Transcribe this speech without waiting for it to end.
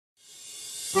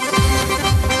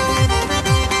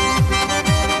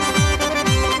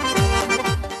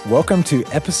Welcome to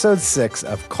episode 6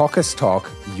 of Caucasus Talk,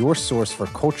 your source for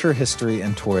culture, history,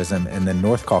 and tourism in the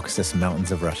North Caucasus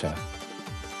Mountains of Russia.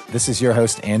 This is your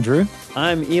host, Andrew.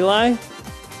 I'm Eli.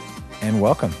 And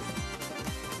welcome.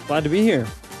 Glad to be here.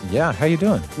 Yeah, how you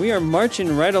doing? We are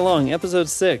marching right along, episode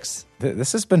 6.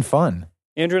 This has been fun.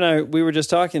 Andrew and I, we were just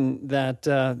talking that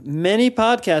many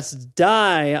podcasts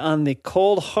die on the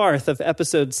cold hearth of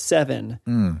episode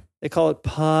 7. They call it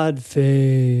pod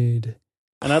fade.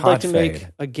 And I'd like to make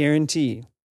a guarantee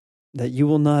that you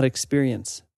will not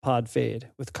experience pod fade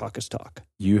with Caucasus Talk.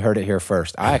 You heard it here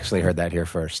first. I actually heard that here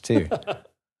first, too.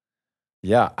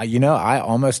 Yeah, I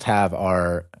almost have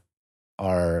our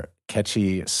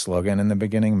catchy slogan in the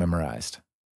beginning memorized.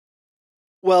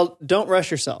 Well, don't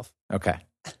rush yourself. Okay.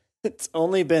 It's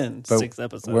only been 6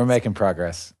 episodes. We're making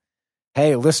progress.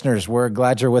 Hey, listeners, we're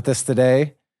glad you're with us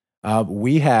today.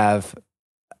 We have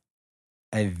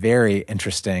a very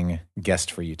interesting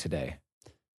guest for you today.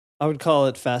 I would call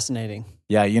it fascinating.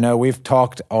 Yeah, we've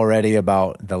talked already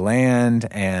about the land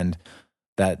and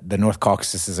that the North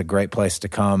Caucasus is a great place to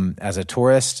come as a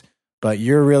tourist, but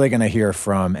you're really going to hear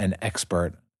from an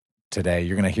expert today.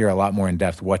 You're going to hear a lot more in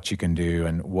depth what you can do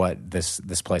and what this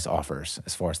place offers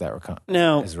as far as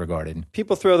that is regarded.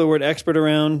 People throw the word expert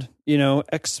around,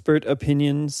 expert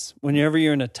opinions. Whenever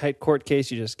you're in a tight court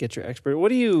case, you just get your expert. What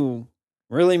do you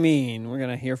really mean? We're going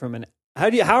to hear from how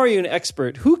are you an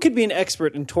expert? Who could be an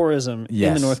expert in tourism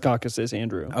in the North Caucasus,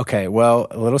 Andrew? Okay, well,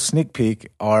 a little sneak peek.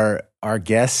 Our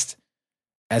guest,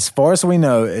 as far as we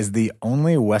know, is the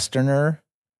only Westerner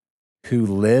who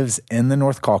lives in the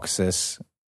North Caucasus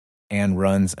and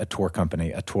runs a tour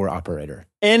company, a tour operator.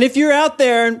 And if you're out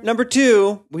there, number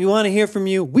 2, we want to hear from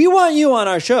you. We want you on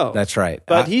our show. That's right.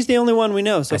 But he's the only one we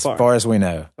know so far. As far as we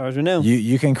know. As far as we know.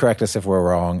 You can correct us if we're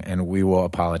wrong, and we will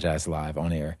apologize live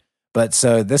on air. But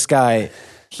so this guy,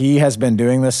 he has been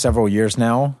doing this several years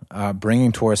now,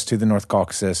 bringing tourists to the North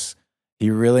Caucasus.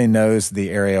 He really knows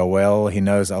the area well. He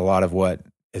knows a lot of what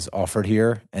is offered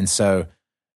here. And so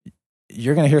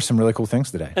you're going to hear some really cool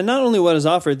things today. And not only what is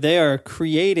offered, they are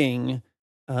creating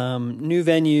new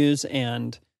venues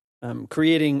and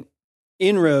creating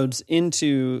inroads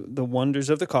into the wonders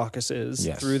of the Caucasus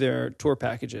through their tour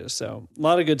packages. So a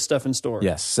lot of good stuff in store.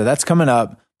 Yes, so that's coming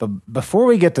up. But before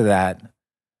we get to that,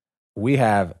 we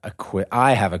have a quiz.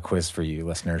 I have a quiz for you,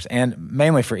 listeners, and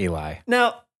mainly for Eli.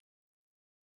 Now,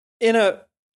 in a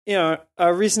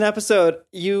recent episode,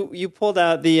 you pulled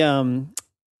out the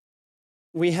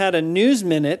we had a news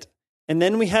minute, and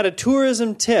then we had a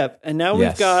tourism tip, and now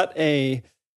we've got a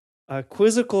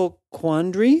quizzical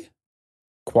quandary.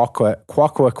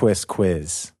 Quaquaquis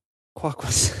quiz.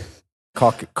 Caucasus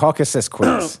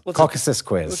quiz. Caucasus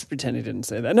quiz. Let's pretend he didn't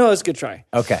say that. No, it's a good try.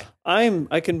 Okay.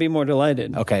 I can be more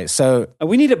delighted. Okay, so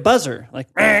we need a buzzer. Like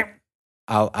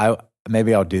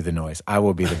maybe I'll do the noise. I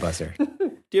will be the buzzer. Do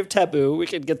you have taboo? We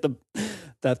could get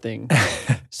that thing.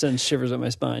 Sends shivers up my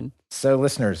spine. So,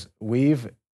 listeners, we've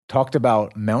talked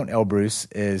about Mount Elbrus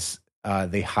is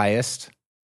the highest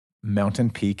mountain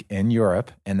peak in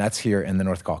Europe, and that's here in the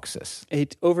North Caucasus.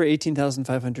 Over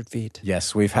 18,500 feet.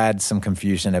 Yes, we've had some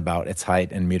confusion about its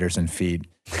height in meters and feet.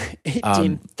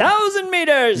 18,000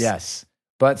 meters! Yes.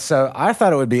 But so I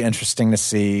thought it would be interesting to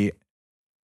see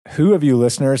who of you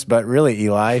listeners, but really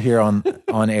Eli here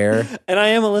on air. And I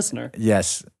am a listener.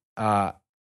 Yes.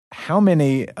 How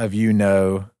many of you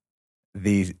know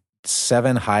the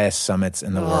 7 highest summits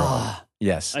in the world?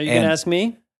 Yes. Are you going to ask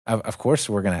me? Of course,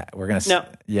 we're gonna. No.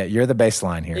 Yeah, you're the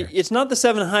baseline here. It's not the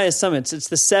 7 highest summits; it's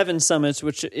the 7 summits,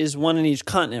 which is one in each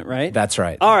continent, right? That's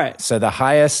right. All right. So the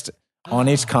highest on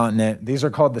each continent. These are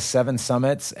called the 7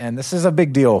 summits, and this is a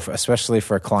big deal, especially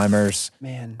for climbers.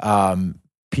 Man,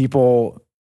 people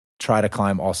try to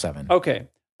climb all 7. Okay,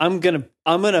 I'm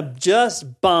gonna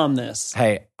just bomb this.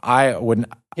 Hey, I would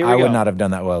not have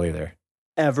done that well either.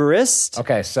 Everest.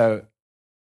 Okay, so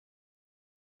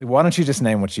why don't you just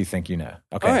name what you think you know?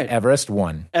 Okay, all right. Everest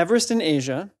 1. Everest in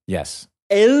Asia. Yes.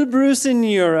 Elbrus in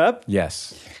Europe.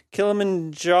 Yes.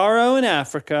 Kilimanjaro in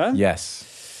Africa.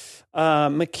 Yes.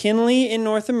 McKinley in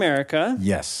North America.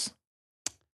 Yes.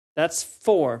 That's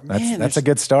 4. That's a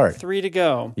good start. 3 to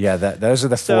go. Yeah, those are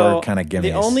the 4 kind of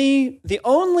gimmies. The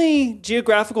only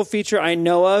geographical feature I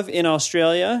know of in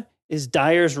Australia is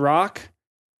Dyer's Rock.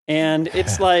 And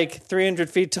it's like 300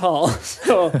 feet tall.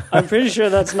 So I'm pretty sure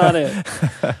that's not it.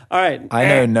 All right. I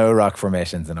know no rock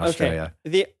formations in Australia.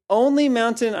 Okay. The only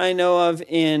mountain I know of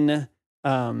in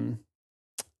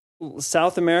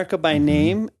South America by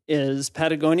name is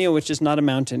Patagonia, which is not a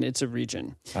mountain. It's a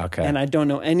region. Okay. And I don't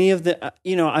know any of the,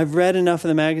 I've read enough of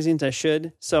the magazines I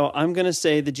should. So I'm going to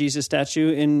say the Jesus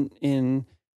statue in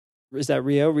Is that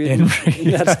Rio?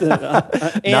 That's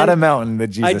not a mountain. The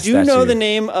Jesus I do statue. know the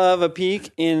name of a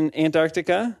peak in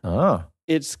Antarctica. Oh,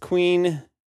 it's Queen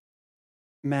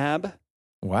Mab.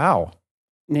 Wow.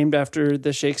 Named after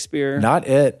the Shakespeare. Not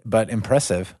it, but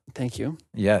impressive. Thank you.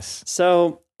 Yes.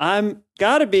 So I'm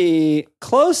got to be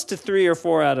close to 3 or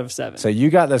 4 out of 7. So you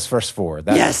got those first 4.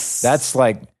 Yes. That's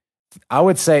like, I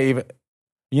would say even,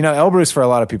 Elbrus for a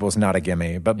lot of people is not a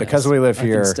gimme, but because we live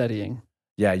here. I've been studying.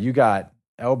 Yeah, you got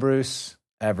Elbrus,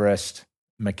 Everest,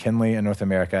 McKinley in North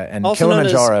America, and also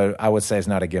Kilimanjaro, I would say, is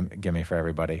not a gimme for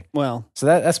everybody. Well. So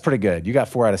that's pretty good. You got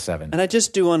 4 out of 7. And I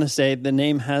just do want to say the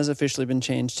name has officially been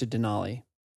changed to Denali.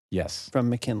 Yes. From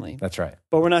McKinley. That's right.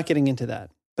 But we're not getting into that.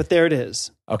 But there it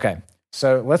is. Okay.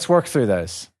 So let's work through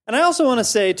those. And I also want to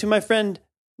say to my friend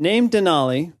named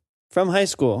Denali from high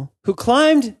school who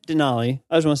climbed Denali,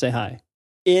 I just want to say hi,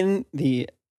 in the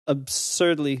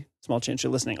absurdly small chance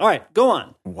you're listening. All right, go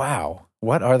on. Wow.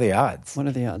 What are the odds? What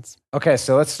are the odds? Okay,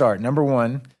 so let's start. Number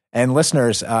 1, and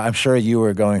listeners, I'm sure you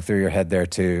were going through your head there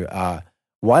too.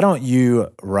 Why don't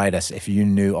you write us if you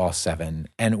knew all 7,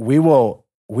 and we will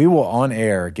on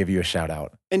air give you a shout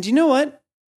out. And you know what?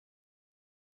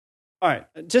 All right,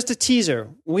 just a teaser.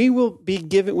 We will be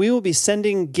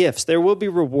sending gifts. There will be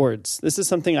rewards. This is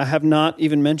something I have not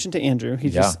even mentioned to Andrew. He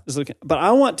just is looking. But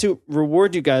I want to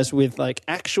reward you guys with like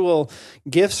actual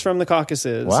gifts from the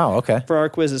Caucasus. Wow, okay. For our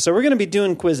quizzes. So we're going to be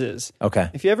doing quizzes. Okay.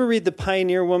 If you ever read the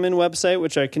Pioneer Woman website,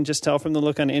 which I can just tell from the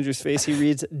look on Andrew's face, he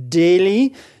reads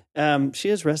daily. She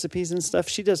has recipes and stuff.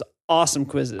 She does awesome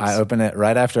quizzes. I open it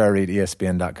right after I read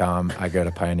ESPN.com. I go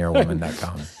to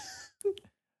pioneerwoman.com.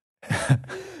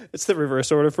 It's the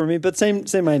reverse order for me, but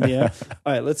same idea.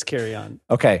 All right, let's carry on.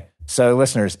 Okay, so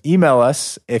listeners, email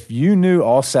us if you knew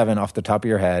all 7 off the top of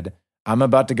your head. I'm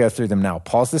about to go through them now.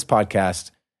 Pause this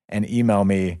podcast and email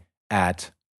me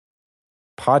at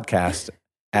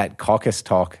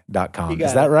podcast@caucustalk.com.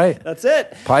 Is that right? That's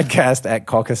it.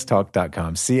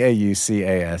 Podcast@caucustalk.com.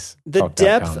 CAUCAS. The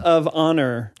depth of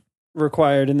honor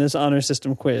required in this honor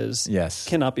system quiz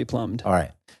cannot be plumbed. All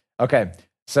right. Okay.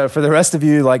 So for the rest of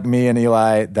you like me and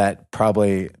Eli that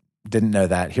probably didn't know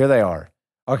that, here they are.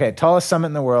 Okay, tallest summit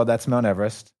in the world, that's Mount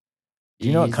Everest. Do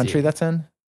you know what country that's in?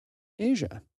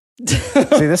 Asia.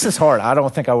 See, this is hard. I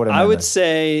don't think I would have known I would this.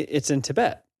 say it's in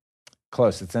Tibet.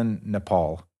 Close. It's in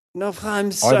Nepal. No, Are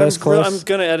those close? I'm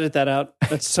going to edit that out.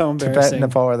 That's so embarrassing. Tibet and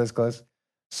Nepal are those close?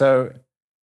 So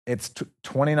it's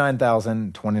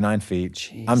 29,029 feet.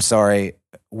 Jeez. I'm sorry.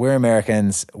 We're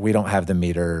Americans. We don't have the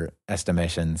meter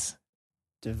estimations.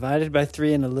 Divided by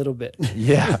 3 and a little bit.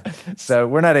 Yeah. So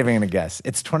we're not even going to guess.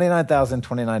 It's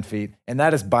 29,029 feet, and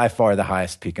that is by far the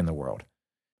highest peak in the world.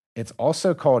 It's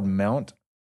also called Mount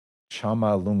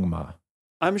Chomolungma.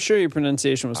 I'm sure your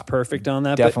pronunciation was perfect on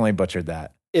that. Definitely butchered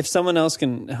that. If someone else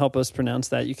can help us pronounce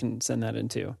that, you can send that in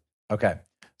too. Okay.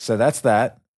 So that's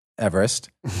that, Everest.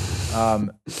 I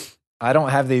don't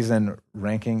have these in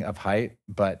ranking of height,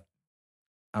 but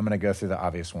I'm going to go through the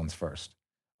obvious ones first.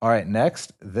 All right,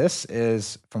 next, this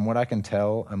is, from what I can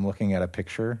tell, I'm looking at a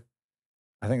picture.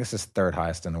 I think this is 3rd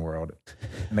highest in the world.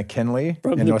 McKinley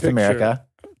in North America,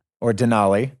 or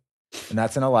Denali, and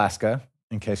that's in Alaska,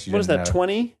 in case you didn't know. What is that,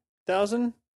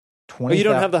 20,000? Oh, you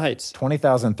don't have the heights.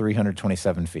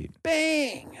 20,327 feet.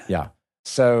 Bang! Yeah.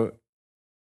 So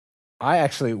my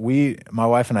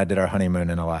wife and I did our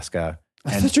honeymoon in Alaska.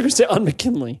 I thought you were going to say on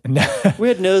McKinley. We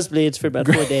had nosebleeds for about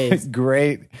 4 days.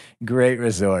 Great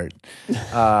resort.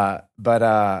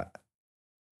 But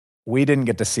we didn't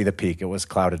get to see the peak. It was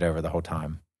clouded over the whole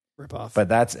time. Rip off. But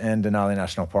that's in Denali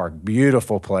National Park.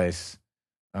 Beautiful place.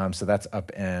 So that's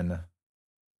up in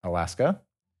Alaska.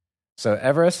 So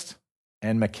Everest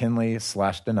and McKinley /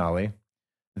 Denali.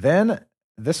 Then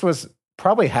this was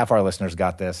probably half our listeners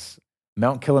got this.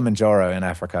 Mount Kilimanjaro in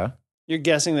Africa. You're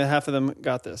guessing that half of them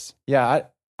got this. Yeah,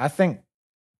 I think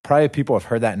probably people have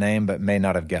heard that name, but may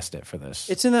not have guessed it for this.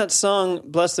 It's in that song,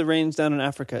 Bless the Rains Down in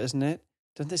Africa, isn't it?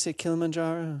 Don't they say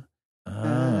Kilimanjaro?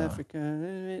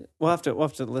 Africa. We'll have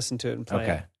to listen to it and play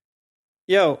it.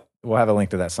 Yo. We'll have a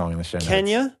link to that song in the show notes.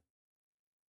 Kenya?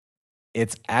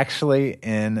 It's actually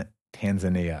in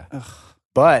Tanzania. Ugh.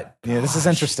 But this is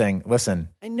interesting. Listen.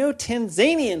 I know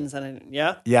Tanzanians.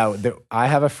 Yeah, I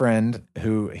have a friend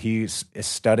who is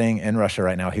studying in Russia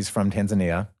right now. He's from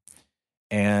Tanzania.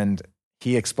 And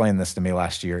he explained this to me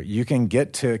last year. You can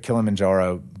get to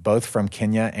Kilimanjaro both from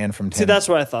Kenya and from Tanzania. See, that's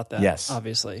where I thought that. Yes.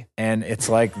 Obviously. And it's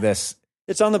like this.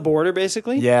 It's on the border,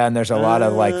 basically? Yeah, and there's a lot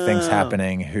of things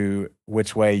happening,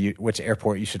 which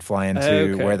airport you should fly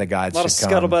into, where the guides should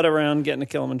come. A lot of scuttlebutt around getting to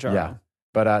Kilimanjaro. Yeah.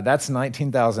 But that's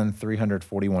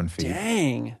 19,341 feet.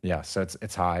 Dang. Yeah, so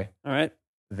it's high. All right.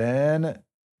 Then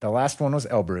The last one was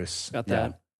Elbrus. Got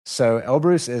that. So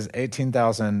Elbrus is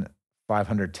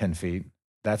 18,510 feet.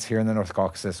 That's here in the North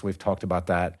Caucasus. We've talked about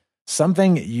that.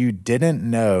 Something you didn't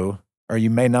know, or you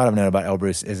may not have known about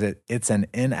Elbrus, is it's an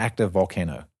inactive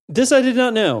volcano. This I did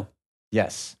not know.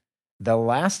 Yes. The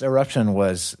last eruption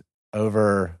was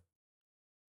around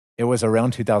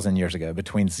 2,000 years ago,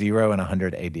 between 0 and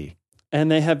 100 AD. And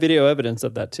they have video evidence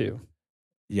of that too.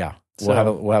 Yeah. So,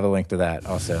 we'll have a link to that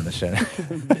also in the show.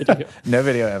 Video. No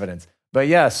video evidence. But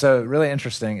yeah, so really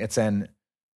interesting. It's an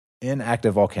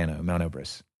inactive volcano, Mount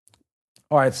Elbrus.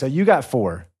 All right, so you got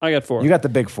 4. I got 4. You got the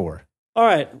big 4. All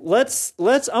right, let's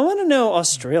I want to know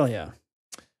Australia.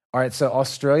 All right, so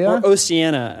Australia. Or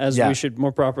Oceania, as we should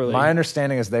more properly. My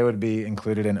understanding is they would be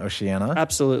included in Oceania.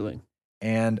 Absolutely.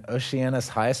 And Oceania's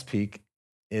highest peak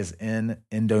is in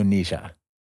Indonesia.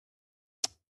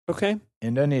 Okay.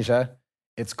 Indonesia.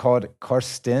 It's called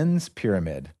Karstens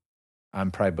Pyramid.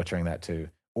 I'm probably butchering that too.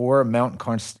 Or Mount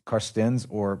Karstens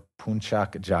or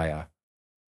Puncak Jaya.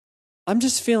 I'm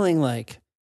just feeling like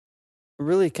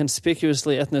really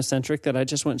conspicuously ethnocentric that I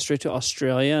just went straight to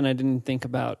Australia and I didn't think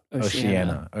about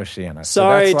Oceania.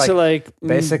 Sorry so to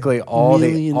basically all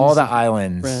the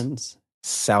islands friends.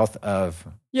 South of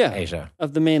Asia.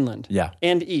 Of the mainland. Yeah.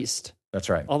 And east. That's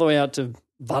right. All the way out to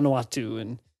Vanuatu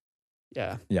and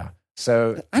yeah. Yeah.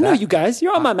 So I know you guys.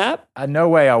 You're on my map. No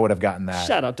way I would have gotten that.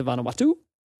 Shout out to Vanuatu.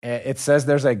 It says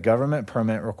there's a government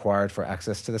permit required for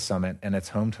access to the summit, and it's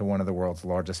home to one of the world's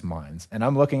largest mines. And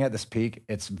I'm looking at this peak.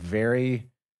 It's very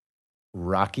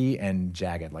rocky and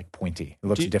jagged, like pointy. It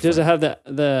looks different. Does it have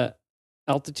the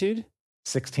altitude?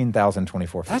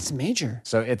 16,024 feet. That's major.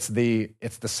 So it's the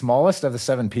smallest of the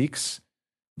 7 peaks,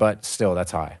 but still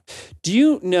that's high. Do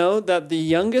you know that the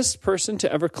youngest person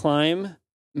to ever climb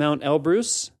Mount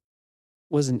Elbrus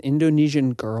was an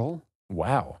Indonesian girl?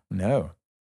 Wow. No.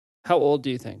 How old do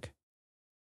you think?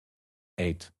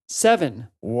 8. 7.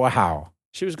 Wow.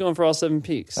 She was going for all 7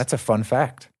 peaks. That's a fun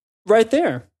fact. Right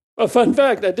there. A fun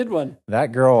fact. I did one.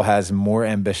 That girl has more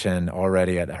ambition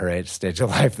already at her stage of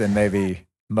life than maybe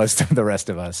most of the rest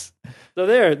of us. So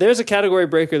there's a category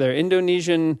breaker there.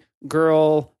 Indonesian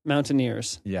girl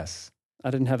mountaineers. Yes. I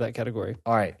didn't have that category.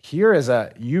 All right. Here is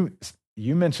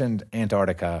you mentioned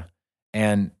Antarctica,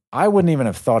 and I wouldn't even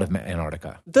have thought of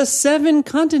Antarctica. The 7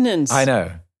 continents. I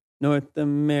know. North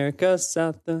America,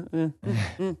 South.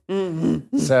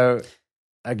 So,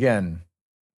 again,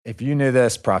 if you knew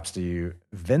this, props to you.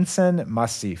 Vinson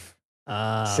Massif.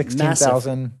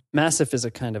 16,000. Massif is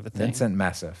a kind of a thing. Vincent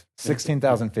Massif.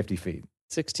 16,050 feet.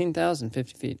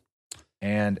 16,050 feet.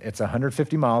 And it's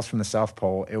 150 miles from the South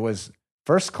Pole. It was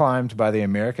first climbed by the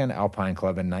American Alpine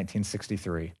Club in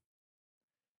 1963.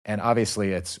 And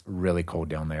obviously, it's really cold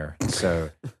down there. So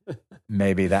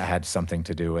maybe that had something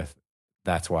to do with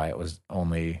that's why it was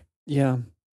only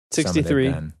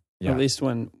 63. At least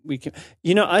when we can.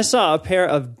 I saw a pair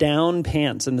of down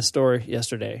pants in the store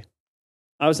yesterday.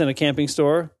 I was in a camping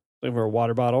store looking for a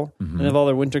water bottle, and they have all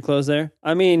their winter clothes there.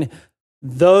 I mean,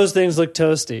 those things look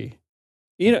toasty.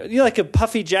 You like a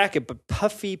puffy jacket, but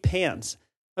puffy pants.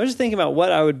 I was just thinking about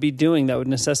what I would be doing that would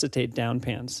necessitate down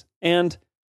pants. And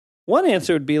one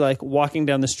answer would be like walking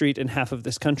down the street in half of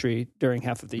this country during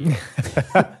half of the year.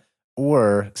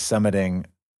 Or summiting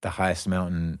the highest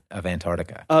mountain of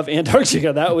Antarctica.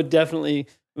 That would definitely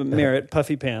merit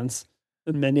puffy pants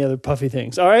and many other puffy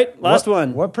things. All right, last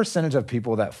one. What percentage of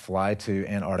people that fly to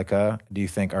Antarctica do you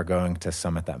think are going to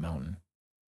summit that mountain?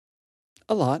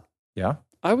 A lot. Yeah?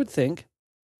 I would think.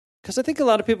 Because I think a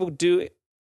lot of people do,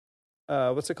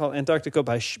 what's it called? Antarctica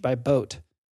by boat.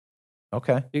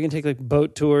 Okay. You can take like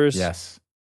boat tours. Yes.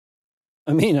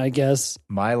 I mean, I guess.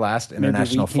 My last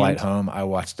international flight home, I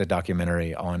watched a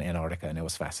documentary on Antarctica, and it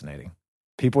was fascinating.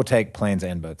 People take planes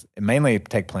and boats. Mainly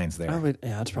take planes there.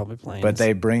 It's probably planes. But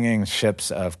they bring in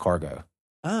ships of cargo.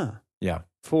 Yeah.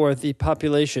 For the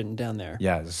population down there.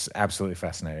 Yeah, it's absolutely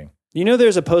fascinating.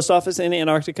 There's a post office in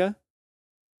Antarctica?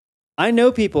 I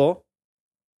know people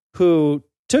who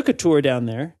took a tour down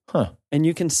there, and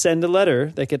you can send a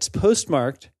letter that gets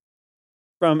postmarked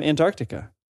from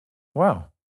Antarctica. Wow.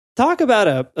 Talk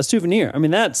about a souvenir. I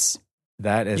mean, that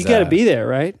is you got to be there,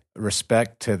 right?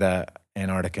 Respect to the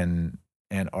Antarctican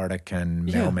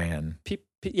mailman.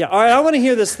 Yeah. All right. I want to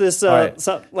hear this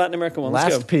Latin American one.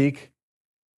 Last peak.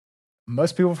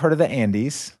 Most people have heard of the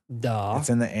Andes. Da. It's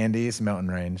in the Andes mountain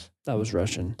range. That was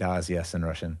Russian. Das, yes, in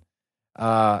Russian.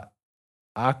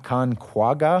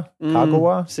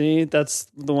 Aconcagua. See, that's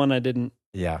the one I didn't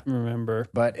remember.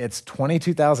 But it's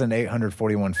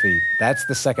 22,841 feet. That's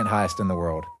the second highest in the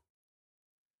world.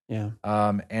 Yeah.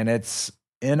 And it's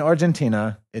in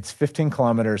Argentina. It's 15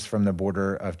 kilometers from the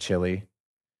border of Chile.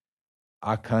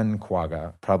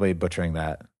 Aconcagua. Probably butchering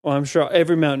that. Well, I'm sure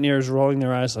every mountaineer is rolling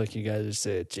their eyes like you guys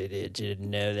said. You didn't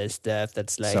know this stuff.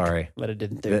 That's like what I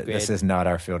did in third grade. This is not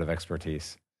our field of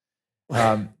expertise.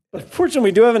 Fortunately,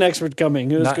 we do have an expert coming.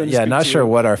 Not sure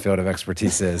what our field of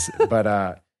expertise is.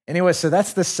 But anyway, so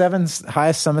that's the 7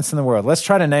 highest summits in the world. Let's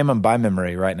try to name them by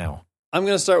memory right now. I'm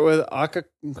going to start with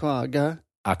Aconcagua.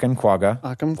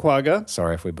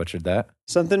 Sorry if we butchered that.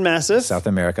 Something Massif. South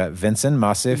America. Vincent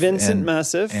Massif.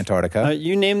 Antarctica.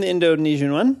 You name the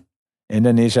Indonesian one.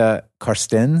 Indonesia,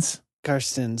 Karstens.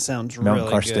 Karstens sounds Mount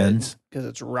really Karstens. good because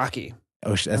it's rocky.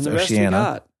 That's and the Oceania.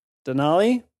 Rest we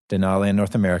got Denali in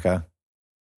North America.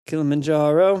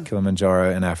 Kilimanjaro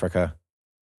in Africa.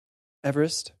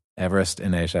 Everest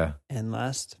in Asia. And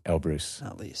last, Elbrus.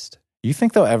 not least. You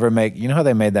think they'll ever make, you know how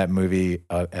they made that movie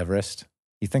Everest?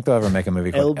 You think they'll ever make a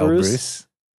movie called Elbrus?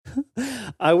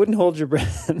 I wouldn't hold your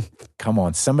breath. Come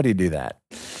on, somebody do that.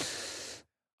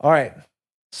 All right.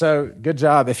 So good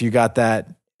job if you got that.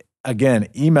 Again,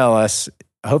 email us.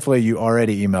 Hopefully you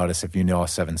already emailed us if you know all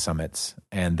 7 summits,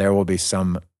 and there will be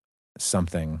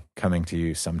something coming to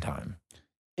you sometime.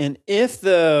 And if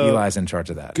the Eli's in charge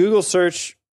of that. Google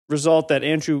search result that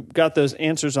Andrew got those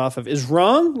answers off of is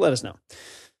wrong, let us know.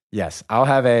 Yes, we'll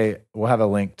have a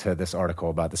link to this article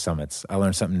about the summits. I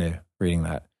learned something new reading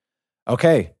that.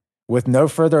 Okay, with no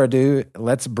further ado,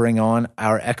 let's bring on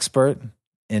our expert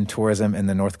in tourism in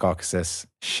the North Caucasus,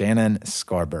 Shannon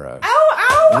Scarborough.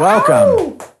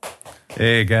 Welcome.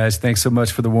 Hey guys, thanks so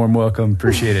much for the warm welcome.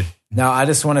 Appreciate it. Now, I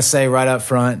just want to say right up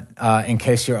front, in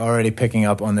case you're already picking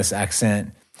up on this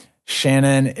accent,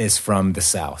 Shannon is from the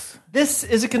South. This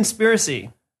is a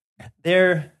conspiracy.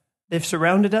 They've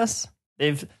surrounded us.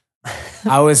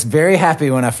 I was very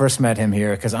happy when I first met him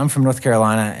here because I'm from North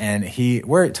Carolina, and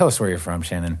tell us where you're from,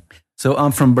 Shannon. So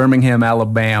I'm from Birmingham,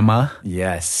 Alabama.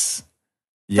 Yes.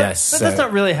 But that's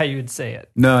not really how you would say it.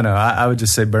 No, I would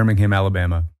just say Birmingham,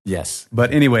 Alabama. Yes.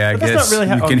 But anyway, I guess really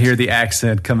you can hear the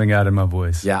accent coming out in my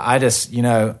voice.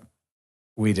 Yeah,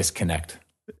 we just connect.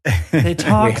 They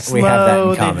talk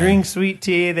slow, they drink sweet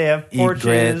tea, they have porches. Eat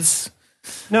grits.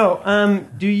 No,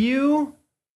 do you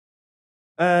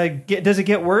does it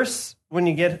get worse when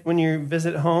you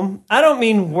visit home? I don't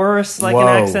mean worse like an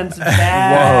accent's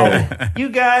bad. You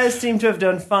guys seem to have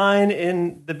done fine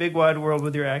in the big wide world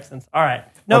with your accents. All right.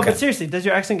 No, okay. But seriously, does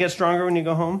your accent get stronger when you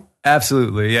go home?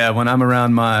 Absolutely, yeah. When I'm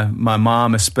around my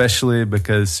mom, especially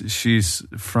because she's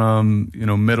from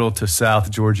middle to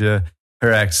South Georgia,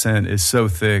 her accent is so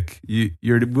thick you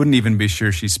wouldn't even be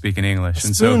sure she's speaking English.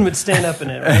 A spoon would stand up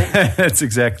in it, right? That's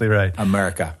exactly right.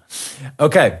 America.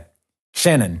 Okay,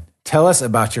 Shannon, tell us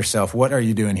about yourself. What are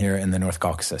you doing here in the North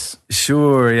Caucasus?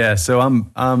 Sure, yeah. So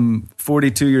I'm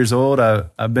 42 years old.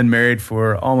 I've been married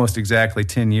for almost exactly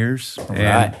 10 years. All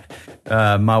right.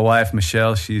 And my wife,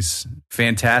 Michelle, she's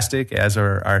fantastic, as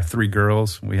are our 3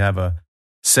 girls. We have a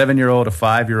 7-year-old, a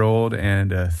 5-year-old,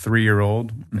 and a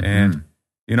 3-year-old. Mm-hmm. And,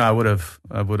 I would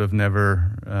have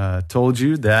never told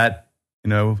you that,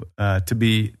 to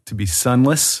be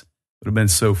sonless would have been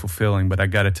so fulfilling. But I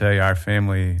got to tell you, our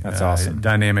family That's awesome.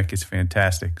 Dynamic is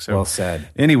fantastic. So well said.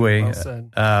 Anyway, we've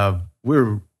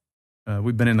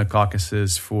been in the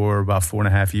Caucasus for about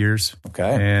 4.5 years.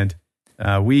 Okay. And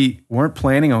we weren't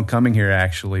planning on coming here,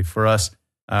 actually. For us,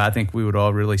 I think we would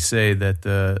all really say that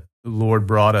the Lord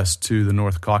brought us to the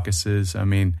North Caucasus. I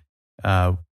mean,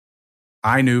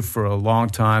 I knew for a long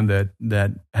time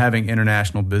that having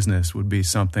international business would be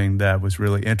something that was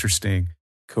really interesting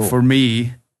for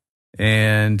me.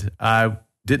 And I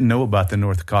didn't know about the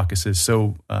North Caucasus.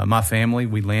 So my family,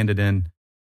 we landed in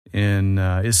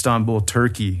Istanbul,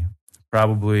 Turkey,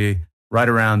 probably right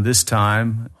around this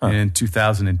time in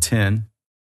 2010.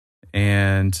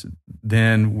 And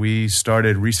then we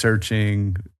started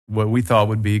researching what we thought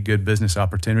would be good business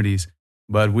opportunities.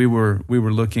 But we were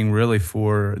looking really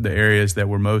for the areas that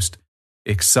were most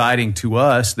exciting to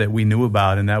us that we knew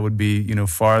about, and that would be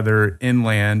farther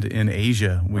inland in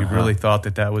Asia. We really thought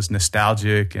that was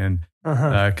nostalgic and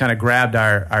kind of grabbed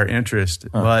our interest.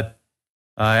 But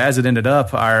as it ended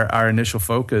up, our initial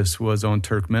focus was on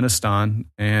Turkmenistan,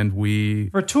 and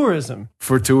for tourism.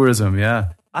 For tourism,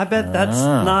 yeah. I bet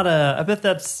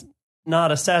that's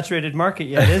not a saturated market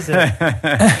yet, is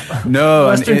it? No.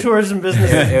 Western tourism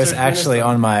business. It was actually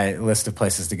on my list of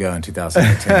places to go in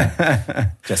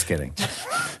 2010. Just kidding.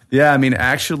 Yeah, I mean,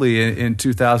 actually, in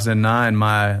 2009,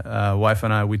 my wife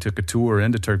and I, we took a tour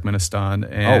into Turkmenistan.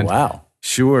 And oh, wow.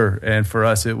 Sure. And for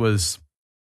us, it was,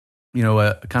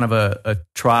 a kind of a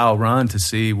trial run to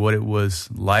see what it was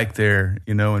like there,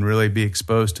 and really be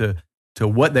exposed to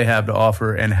what they have to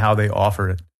offer and how they offer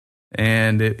it.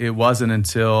 And it wasn't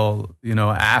until,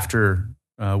 after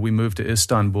we moved to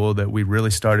Istanbul that we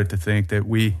really started to think that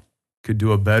we could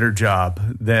do a better job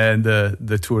than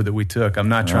the tour that we took. I'm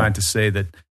not trying to say that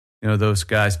those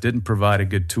guys didn't provide a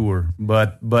good tour,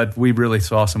 but we really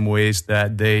saw some ways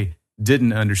that they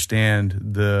didn't understand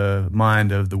the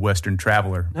mind of the Western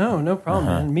traveler. No problem.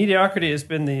 Man. Mediocrity has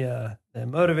been the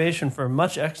motivation for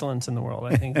much excellence in the world.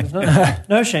 I think there's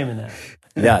no shame in that.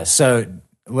 Yeah. So,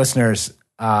 listeners,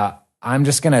 I'm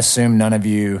just going to assume none of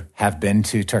you have been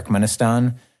to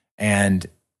Turkmenistan, and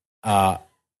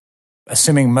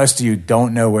assuming most of you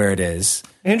don't know where it is.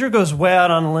 Andrew goes way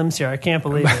out on limbs here. I can't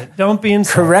believe it. Don't be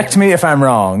insulted. Correct me if I'm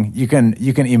wrong. You can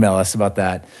email us about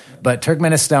that. But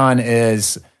Turkmenistan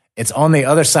it's on the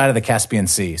other side of the Caspian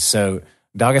Sea. So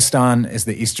Dagestan is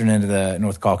the eastern end of the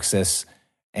North Caucasus,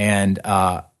 and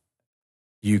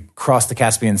you cross the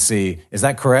Caspian Sea. Is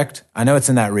that correct? I know it's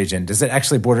in that region. Does it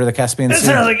actually border the Caspian Sea? It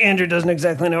sounds like Andrew doesn't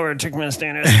exactly know where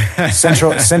Turkmenistan is.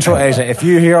 Central Asia. If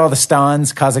you hear all the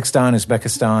stans, Kazakhstan,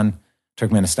 Uzbekistan,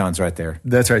 Turkmenistan's right there.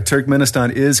 That's right.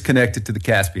 Turkmenistan is connected to the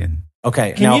Caspian.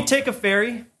 Okay. Can you take a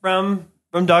ferry from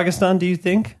Dagestan, do you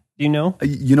think? Do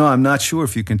you know? I'm not sure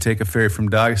if you can take a ferry from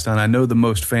Dagestan. I know the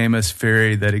most famous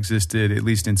ferry that existed, at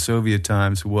least in Soviet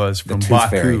times, was from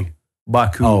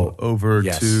Baku over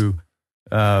to,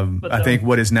 I think,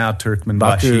 what is now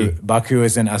Turkmenbashi. Baku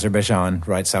is in Azerbaijan,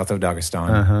 right south of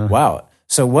Dagestan. Wow.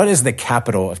 So what is the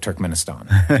capital of Turkmenistan?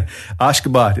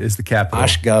 Ashgabat is the capital.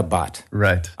 Ashgabat.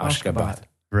 Right. Ashgabat.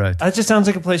 Right. That just sounds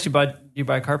like a place you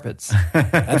buy carpets.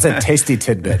 That's a tasty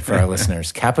tidbit for our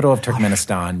listeners. Capital of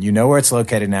Turkmenistan. You know where it's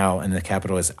located now, and the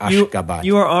capital is Ashgabat.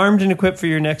 You are armed and equipped for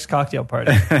your next cocktail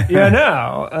party.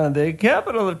 Now the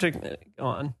capital of Turkmenistan. Go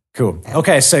on. Cool.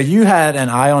 Okay, so you had an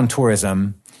eye on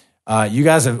tourism. You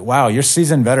guys you're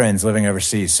seasoned veterans living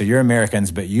overseas. So you're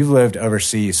Americans, but you've lived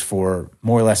overseas for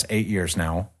more or less 8 years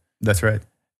now. That's right.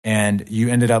 And you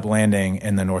ended up landing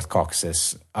in the North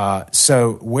Caucasus.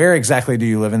 So where exactly do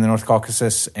you live in the North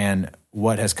Caucasus, and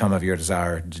what has come of your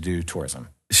desire to do tourism?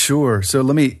 Sure. So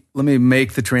let me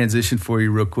make the transition for you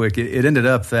real quick. It ended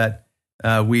up that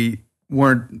we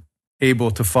weren't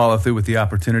able to follow through with the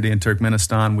opportunity in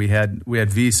Turkmenistan. We had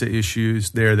visa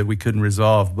issues there that we couldn't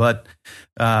resolve. But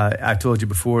I told you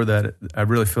before that I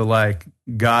really feel like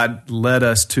God led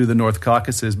us to the North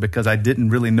Caucasus because I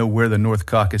didn't really know where the North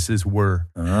Caucasus were.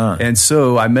 And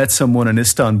so I met someone in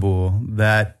Istanbul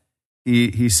that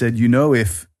he said,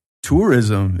 if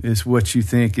tourism is what you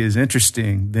think is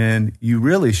interesting, then you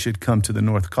really should come to the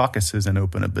North Caucasus and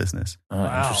open a business.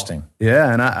 Wow. Interesting.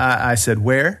 Yeah. And I said,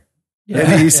 where? Yeah,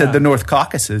 and he said the North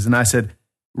Caucasus. And I said,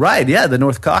 right, yeah, the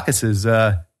North Caucasus.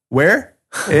 Where?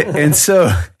 And so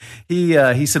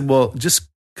he said, well, just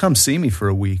come see me for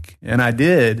a week. And I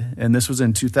did. And this was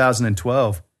in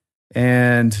 2012.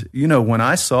 And, when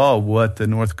I saw what the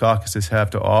North Caucasus have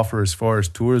to offer as far as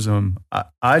tourism,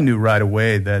 I knew right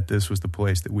away that this was the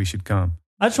place that we should come.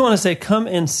 I just want to say, come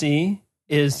and see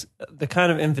is the kind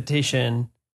of invitation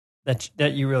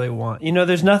that you really want.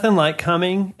 There's nothing like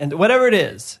coming and whatever it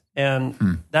is.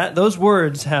 And those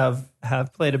words have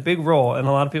played a big role in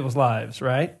a lot of people's lives,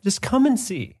 right? Just come and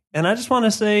see. And I just want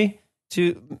to say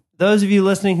to those of you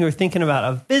listening who are thinking about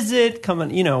a visit, come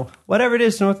and, whatever it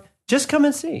is, just come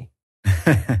and see.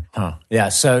 Yeah.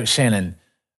 So Shannon,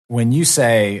 when you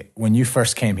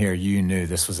first came here, you knew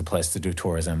this was a place to do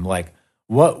tourism. Like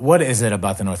what is it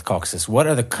about the North Caucasus? What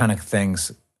are the kind of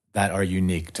things that are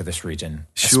unique to this region,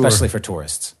 especially for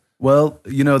tourists? Well,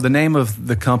 the name of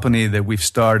the company that we've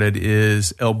started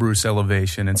is Elbrus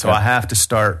Elevation. And so I have to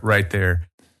start right there.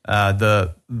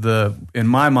 The in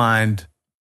my mind,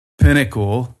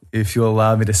 pinnacle, if you'll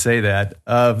allow me to say that,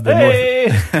 of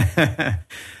the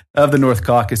of the North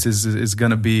Caucasus is going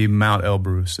to be Mount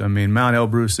Elbrus. I mean, Mount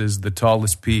Elbrus is the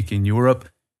tallest peak in Europe.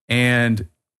 And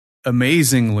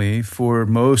amazingly, for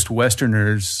most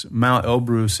Westerners, Mount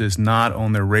Elbrus is not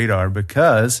on their radar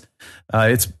because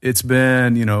it's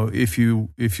been, if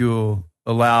you'll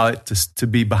allow it to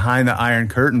be behind the Iron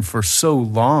Curtain for so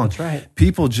long, that's right.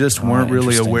 People just weren't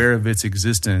really aware of its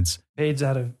existence. Fades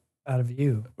out of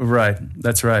view. Right,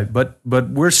 that's right. But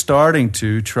we're starting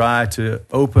to try to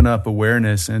open up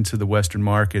awareness into the Western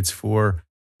markets for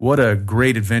what a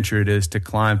great adventure it is to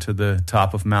climb to the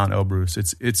top of Mount Elbrus.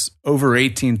 It's over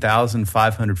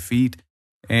 18,500 feet,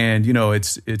 and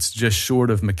it's just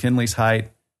short of McKinley's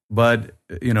height, but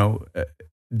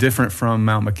different from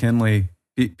Mount McKinley.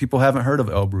 People haven't heard of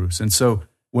Elbrus, and so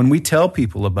when we tell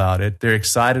people about it, they're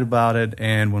excited about it,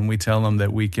 and when we tell them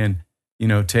that we can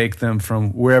take them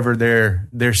from wherever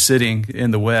they're sitting in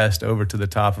the West over to the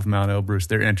top of Mount Elbrus,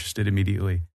 they're interested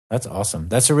immediately. That's awesome.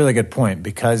 That's a really good point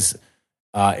because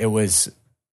it was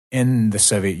in the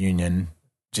Soviet Union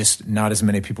just not as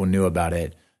many people knew about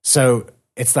it. So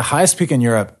it's the highest peak in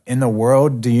Europe. In the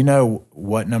world, do you know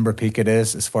what number peak it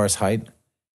is as far as height?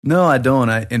 No, I don't.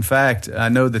 In fact, I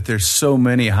know that there's so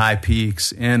many high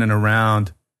peaks in and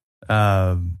around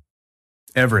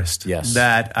Everest. Yes.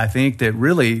 That I think that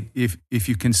really, if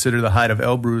you consider the height of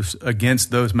Elbrus against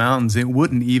those mountains, it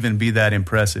wouldn't even be that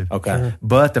impressive. Okay. Sure.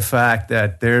 But the fact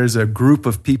that there's a group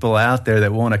of people out there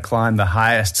that want to climb the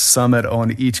highest summit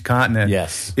on each continent,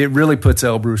 yes, it really puts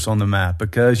Elbrus on the map,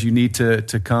 because you need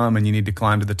to come and you need to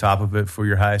climb to the top of it for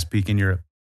your highest peak in Europe.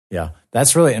 Yeah,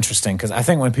 that's really interesting, because I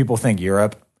think when people think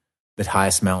Europe, the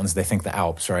highest mountains, they think the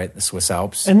Alps, right? The Swiss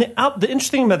Alps. And the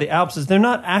interesting thing about the Alps is they're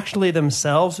not actually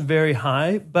themselves very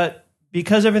high, but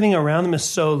because everything around them is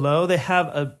so low, they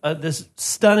have this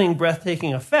stunning,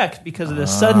 breathtaking effect because of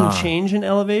this sudden change in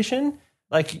elevation,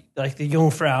 like the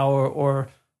Jungfrau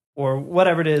or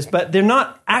whatever it is. But they're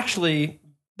not actually,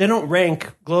 they don't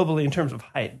rank globally in terms of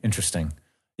height. Interesting.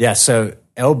 Yeah, so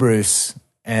Elbrus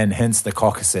and hence the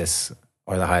Caucasus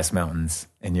are the highest mountains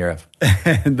in Europe.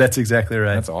 That's exactly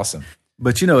right. That's awesome.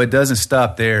 But, it doesn't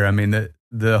stop there. I mean,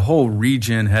 the whole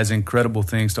region has incredible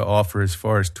things to offer as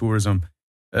far as tourism.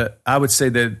 I would say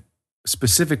that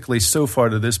specifically so far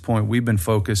to this point, we've been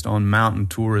focused on mountain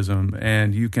tourism,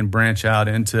 and you can branch out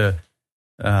into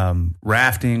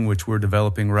rafting, which we're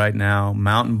developing right now,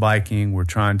 mountain biking. We're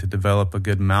trying to develop a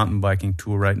good mountain biking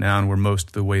tour right now, and we're most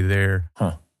of the way there.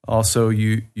 Huh. Also,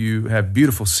 you have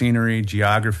beautiful scenery,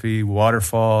 geography,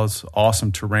 waterfalls,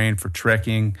 awesome terrain for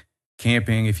trekking,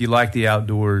 camping. If you like the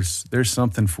outdoors, there's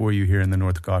something for you here in the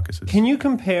North Caucasus. Can you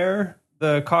compare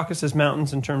the Caucasus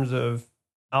Mountains in terms of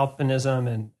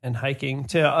alpinism and hiking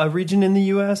to a region in the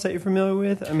U.S. that you're familiar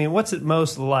with? I mean, what's it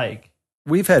most like?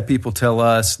 We've had people tell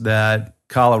us that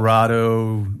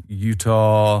Colorado,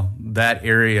 Utah, that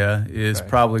area is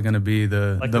probably going to be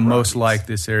the most like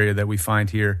this area that we find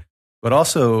here. But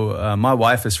also, my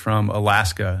wife is from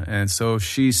Alaska, and so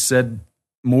she said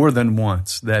more than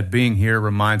once that being here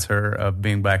reminds her of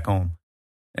being back home.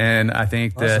 And I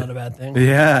think that's not a bad thing.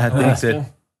 Yeah, I think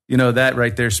that, that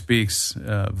right there speaks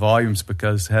volumes,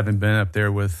 because having been up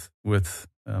there with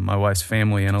my wife's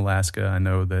family in Alaska, I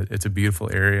know that it's a beautiful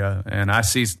area, and I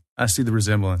see the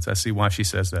resemblance. I see why she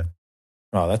says that.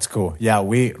 Oh, that's cool. Yeah,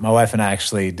 my wife and I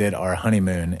actually did our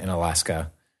honeymoon in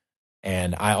Alaska.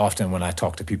 And I often, when I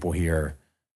talk to people here,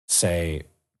 say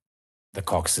the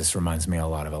Caucasus reminds me a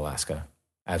lot of Alaska.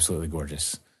 Absolutely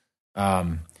gorgeous.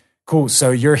 Cool. So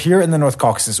you're here in the North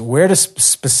Caucasus. Where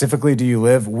specifically do you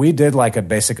live? We did like a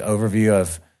basic overview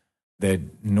of the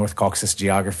North Caucasus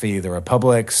geography, the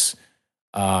republics,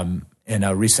 in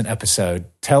a recent episode.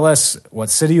 Tell us what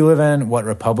city you live in, what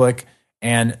republic,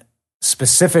 and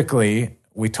specifically,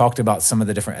 we talked about some of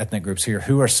the different ethnic groups here.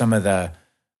 Who are some of the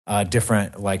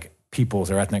different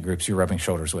peoples or ethnic groups you're rubbing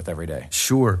shoulders with every day?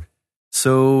 Sure.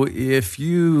 So if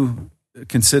you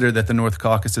consider that the North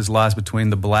Caucasus lies between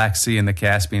the Black Sea and the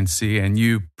Caspian Sea, and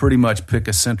you pretty much pick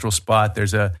a central spot,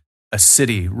 there's a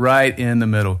city right in the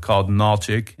middle called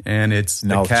Nalchik, and it's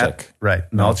Nalchik.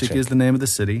 Nalchik is the name of the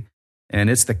city, and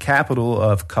it's the capital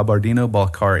of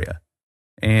Kabardino-Balkaria.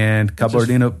 And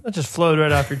that just flowed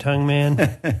right off your tongue, man.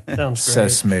 Sounds great. So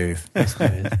smooth.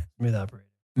 Smooth operator.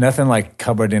 Nothing like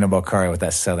Kabardino-Balkaria with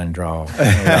that southern drawl.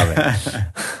 I love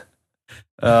it.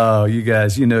 Oh, you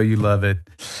guys, you love it.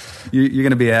 You're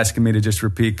going to be asking me to just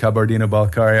repeat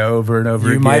Kabardino-Balkaria over and over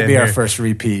again. You might be our first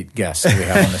repeat guest we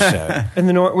have on the show. In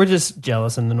the north, we're just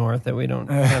jealous in the north that we don't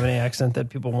have any accent that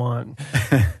people want.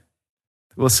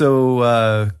 Well, so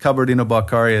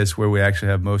Kabardino-Balkaria is where we actually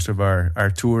have most of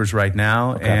our tours right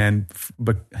now, and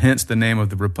hence the name of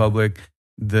the republic.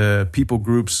 The people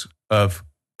groups of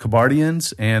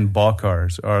Kabardians and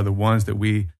Balkars are the ones that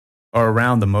we are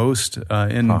around the most in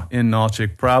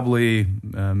Nalchik. Probably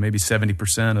maybe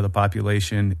 70% of the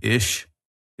population-ish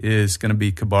is going to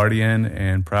be Kabardian,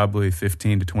 and probably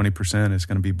 15 to 20% is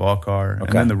going to be Balkar. And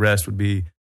then the rest would be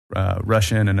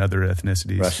Russian and other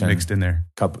ethnicities mixed in there.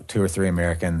 2 or 3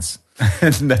 Americans.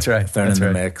 That's right. Thrown in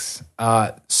the mix.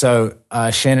 So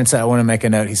Shannon said, I want to make a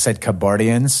note. He said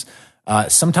Kabardians.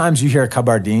 Sometimes you hear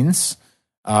Kabardines.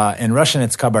 In Russian,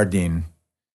 it's Kabardin.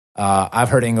 I've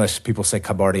heard English people say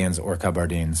Kabardians or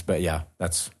Kabardines, but yeah,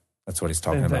 that's what he's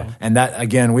talking about. And that,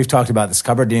 again, we've talked about this.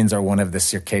 Kabardines are one of the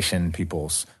Circassian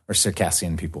peoples or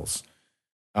Circassian peoples.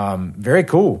 Very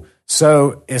cool.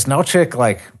 So is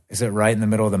Nalchik is it right in the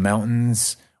middle of the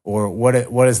mountains, or what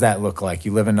does that look like?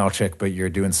 You live in Nalchik, but you're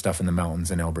doing stuff in the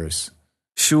mountains in Elbrus.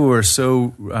 Sure.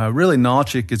 So really,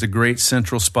 Nalchik is a great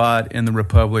central spot in the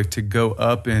Republic to go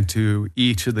up into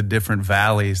each of the different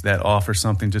valleys that offer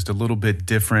something just a little bit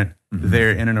different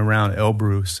there in and around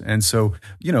Elbrus. And so,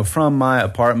 from my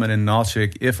apartment in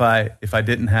Nalchik, if I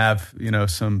didn't have,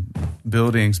 some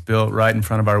buildings built right in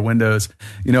front of our windows,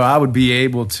 I would be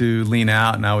able to lean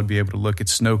out and I would be able to look at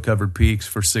snow-covered peaks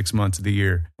for 6 months of the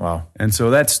year. Wow. And so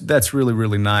that's really,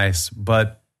 really nice.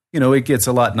 But it gets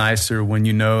a lot nicer when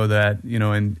you know that,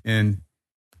 in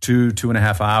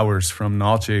 2.5 hours from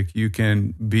Nalchik, you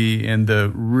can be in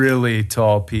the really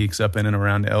tall peaks up in and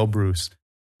around Elbrus.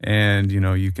 And,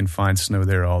 you can find snow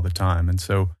there all the time. And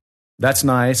so that's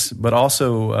nice. But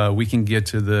also we can get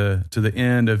to the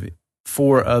end of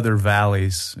 4 other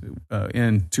valleys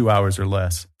in 2 hours or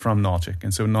less from Nalchik.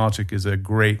 And so Nalchik is a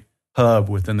great hub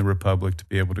within the Republic to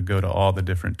be able to go to all the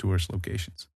different tourist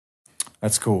locations.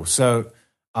 That's cool. So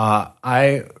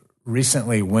I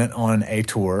recently went on a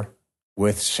tour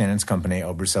with Shannon's company,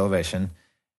 Elbrus Elevation.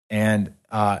 And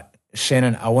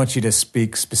Shannon, I want you to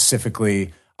speak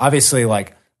specifically, obviously,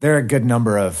 like there are a good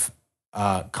number of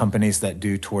companies that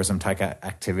do tourism type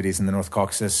activities in the North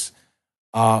Caucasus.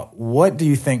 What do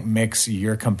you think makes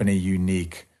your company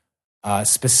unique,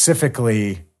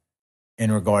 specifically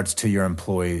in regards to your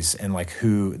employees and like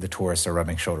who the tourists are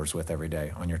rubbing shoulders with every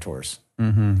day on your tours?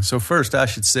 Mm-hmm. So first, I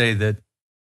should say that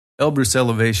Elbrus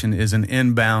Elevation is an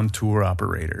inbound tour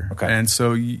operator. Okay. And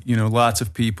so, lots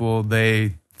of people,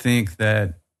 they think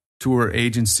that tour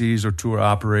agencies or tour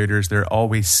operators, they're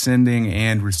always sending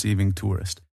and receiving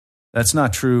tourists. That's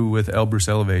not true with Elbrus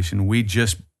Elevation. We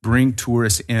just bring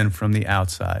tourists in from the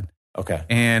outside. Okay.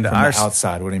 And from the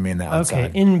outside, what do you mean the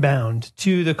outside? Okay, inbound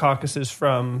to the Caucasus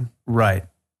from... Right.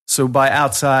 So by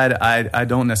outside, I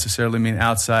don't necessarily mean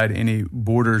outside any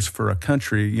borders for a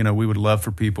country. We would love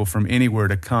for people from anywhere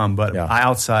to come. But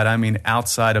outside, I mean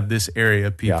outside of this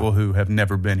area, people who have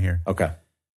never been here. Okay.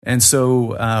 And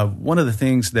so one of the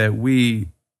things that we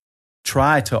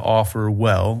try to offer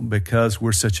well, because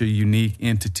we're such a unique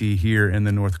entity here in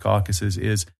the North Caucasus,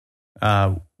 is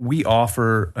we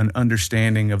offer an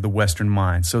understanding of the Western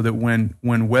mind so that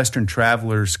when Western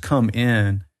travelers come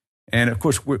in, and of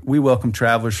course, we welcome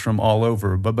travelers from all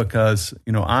over, but because,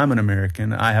 I'm an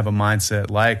American, I have a mindset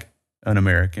like an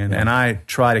American, and I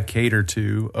try to cater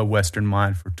to a Western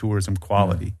mind for tourism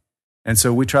quality. And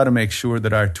so we try to make sure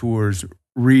that our tours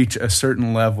reach a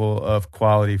certain level of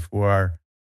quality for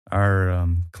our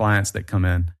clients that come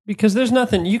in. Because there's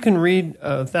nothing, you can read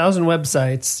 1,000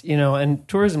 websites, and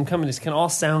tourism companies can all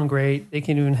sound great. They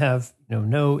can even have,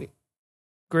 no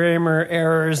grammar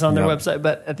errors on their website,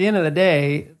 but at the end of the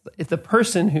day, if the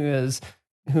person who has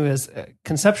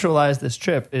conceptualized this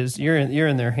trip is you're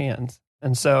in their hands.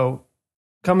 And so,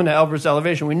 coming to Elbrus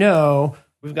Elevation, we know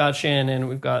we've got Shannon,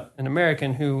 we've got an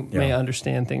American who may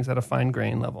understand things at a fine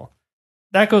grain level.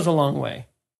 That goes a long way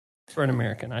for an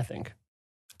American, I think.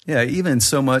 Yeah, even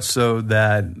so much so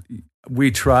that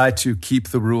we try to keep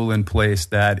the rule in place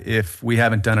that if we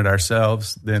haven't done it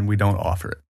ourselves, then we don't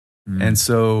offer it. And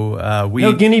so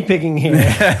no guinea pigging here.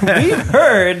 We've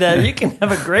heard that you can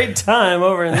have a great time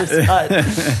over in this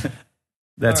hut.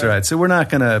 That's right. So we're not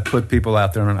going to put people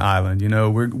out there on an island.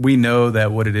 We know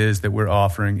that what it is that we're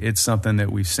offering, it's something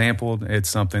that we've sampled, it's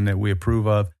something that we approve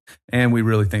of, and we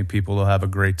really think people will have a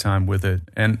great time with it.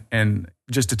 And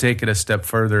just to take it a step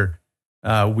further,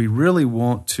 we really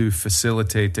want to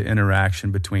facilitate the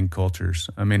interaction between cultures.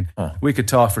 I mean, we could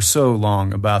talk for so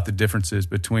long about the differences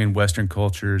between Western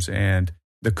cultures and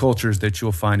the cultures that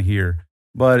you'll find here.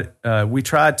 But we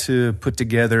try to put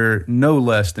together no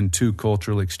less than 2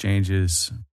 cultural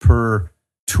exchanges per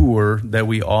tour that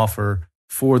we offer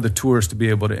for the tourists to be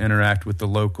able to interact with the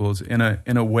locals in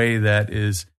a way that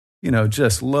is,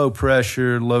 just low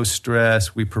pressure, low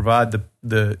stress. We provide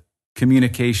the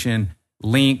communication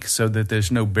link so that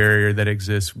there's no barrier that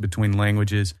exists between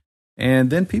languages. And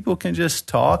then people can just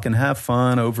talk and have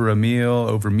fun over a meal,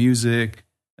 over music.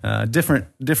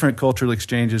 Different cultural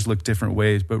exchanges look different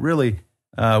ways, but really,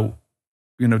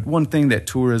 one thing that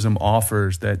tourism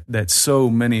offers that so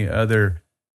many other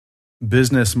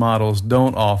business models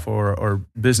don't offer or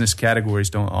business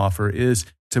categories don't offer is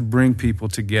to bring people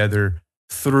together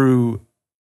through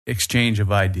exchange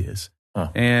of ideas.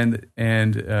 And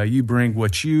you bring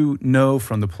what you know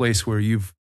from the place where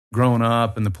you've grown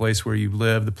up and the place where you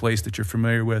live, the place that you're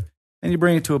familiar with, and you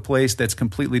bring it to a place that's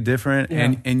completely different,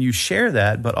 and you share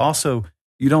that, but also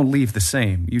you don't leave the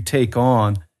same. You take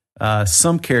on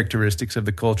some characteristics of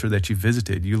the culture that you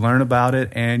visited. You learn about it,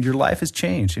 and your life has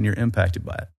changed, and you're impacted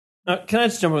by it. Can I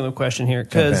just jump in with a question here?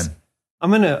 Because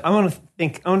I'm gonna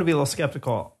be a little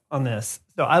skeptical on this.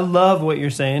 So I love what you're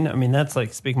saying. I mean, that's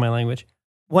like speak my language.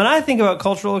 when I think about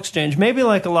cultural exchange, maybe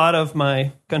like a lot of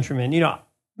my countrymen,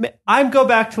 I go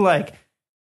back to like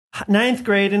 9th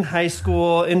grade in high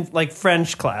school in like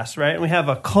French class, right? And we have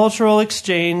a cultural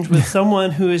exchange with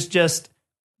someone who is just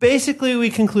basically we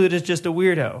conclude is just a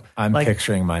weirdo. I'm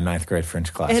picturing my 9th grade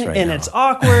French class right now. And it's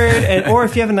awkward. Or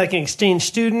if you have like an exchange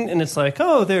student and it's like,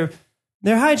 oh, their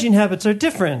hygiene habits are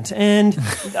different. And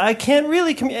I can't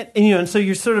really, and so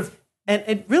you're sort of, and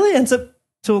it really ends up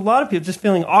to a lot of people just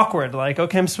feeling awkward. Like,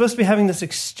 okay, I'm supposed to be having this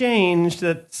exchange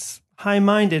that's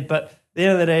high-minded, but at the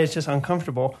end of the day, it's just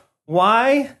uncomfortable.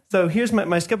 Why? So here's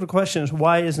my skeptical question is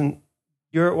why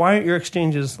aren't your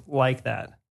exchanges like that?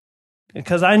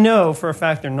 Because I know for a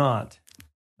fact they're not.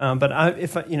 But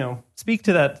if speak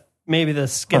to that, maybe the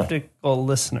skeptical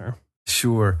listener.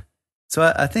 Sure.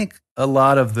 So I think a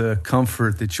lot of the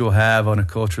comfort that you'll have on a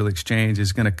cultural exchange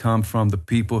is going to come from the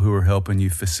people who are helping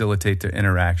you facilitate the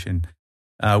interaction.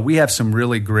 We have some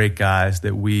really great guys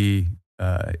that we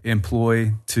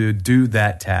employ to do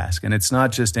that task. And it's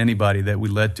not just anybody that we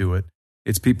let do it.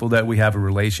 It's people that we have a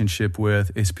relationship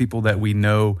with. It's people that we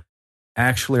know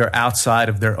actually are outside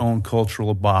of their own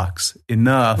cultural box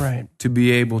enough to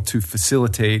be able to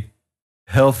facilitate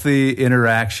healthy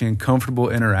interaction, comfortable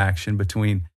interaction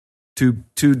between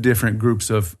two different groups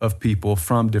of people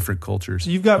from different cultures. So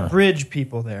you've got bridge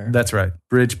people there. That's right,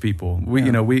 bridge people.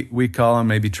 We call them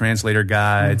maybe translator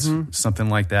guides, something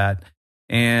like that.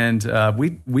 And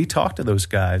we talk to those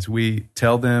guys. We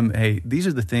tell them, hey, these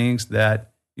are the things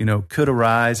that could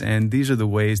arise, and these are the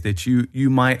ways that you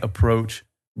might approach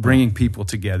bringing people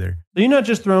together. So you're not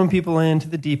just throwing people into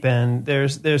the deep end.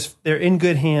 They're in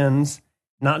good hands,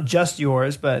 not just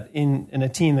yours, but in a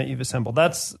team that you've assembled.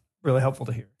 That's really helpful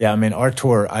to hear. Yeah, I mean, our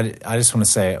tour, I just want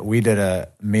to say,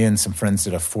 me and some friends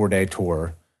did a 4-day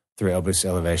tour through Elbrus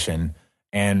Elevation,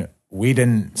 and we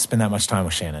didn't spend that much time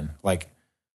with Shannon. Like,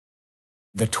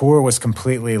 the tour was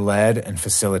completely led and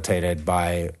facilitated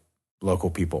by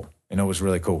local people, and it was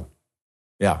really cool.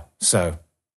 Yeah, so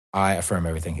I affirm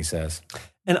everything he says.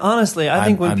 And honestly, I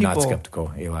think when I'm people... not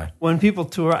skeptical, Eli. When people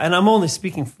tour, and I'm only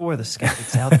speaking for the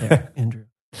skeptics out there, Andrew.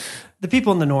 The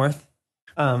people in the North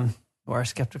who are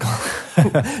skeptical.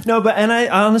 And I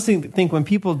honestly think when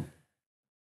people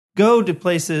go to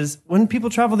places, when people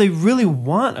travel, they really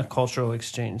want a cultural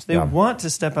exchange. They want to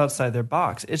step outside their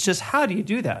box. It's just, how do you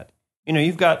do that?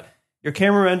 You've got your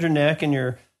camera around your neck and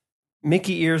your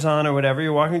Mickey ears on or whatever.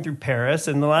 You're walking through Paris,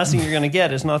 and the last thing you're going to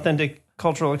get is an authentic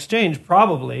cultural exchange,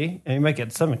 probably. And you might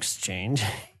get some exchange,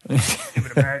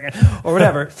 or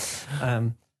whatever.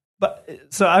 But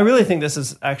so I really think this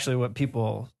is actually what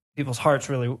people's hearts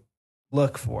really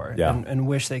look for and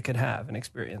wish they could have and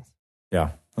experience. Yeah,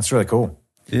 that's really cool.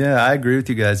 Yeah, I agree with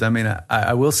you guys. I mean,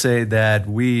 I will say that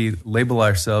we label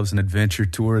ourselves an adventure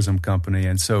tourism company.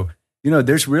 And so,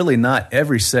 there's really not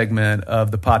every segment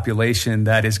of the population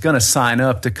that is going to sign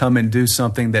up to come and do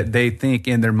something that they think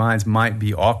in their minds might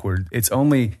be awkward. It's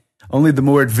only the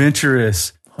more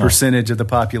adventurous percentage of the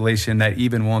population that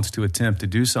even wants to attempt to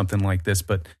do something like this.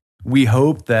 But we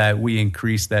hope that we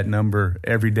increase that number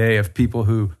every day of people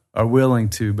who are willing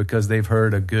to, because they've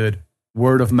heard a good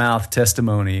word of mouth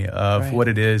testimony of what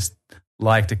it is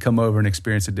like to come over and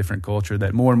experience a different culture,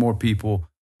 that more and more people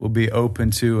will be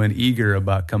open to and eager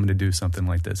about coming to do something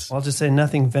like this. Well, I'll just say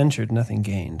nothing ventured, nothing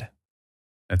gained.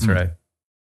 That's right.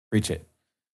 Preach it.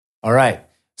 All right.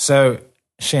 So,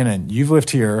 Shannon, you've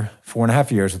lived here 4.5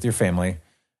 years with your family,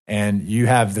 and you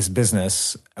have this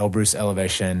business, Elbrus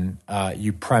Elevation.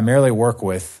 You primarily work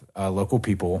with local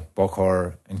people,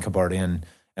 Balkar and Kabardian,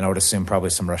 and I would assume probably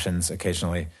some Russians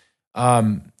occasionally.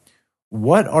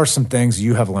 What are some things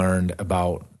you have learned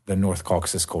about the North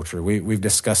Caucasus culture? We've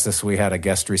discussed this. We had a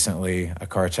guest recently, a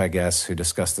Karachay guest, who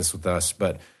discussed this with us.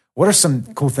 But what are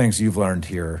some cool things you've learned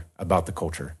here about the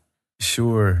culture?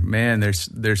 Sure, man.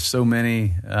 There's so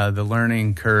many. The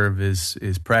learning curve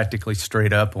is practically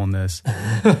straight up on this.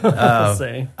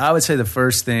 I would say the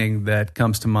first thing that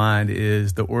comes to mind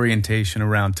is the orientation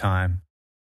around time.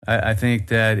 I think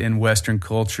that in Western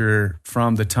culture,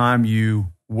 from the time you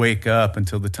wake up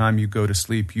until the time you go to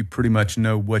sleep, you pretty much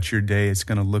know what your day is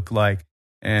going to look like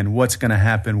and what's going to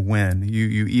happen when.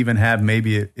 You even have,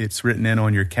 maybe it's written in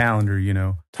on your calendar,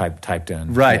 Typed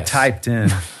in. Right, yes. Typed in.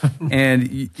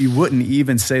 And you wouldn't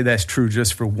even say that's true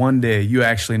just for one day. You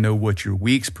actually know what your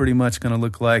week's pretty much going to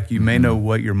look like. You may know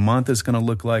what your month is going to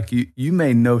look like. You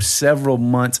may know several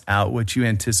months out what you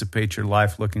anticipate your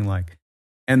life looking like.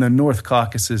 And the North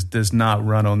Caucasus does not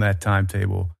run on that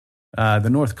timetable. The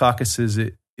North Caucasus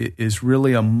is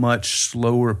really a much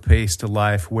slower pace to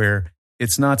life, where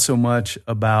it's not so much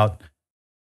about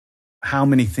how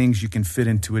many things you can fit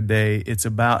into a day. It's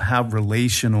about how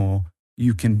relational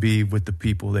you can be with the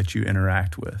people that you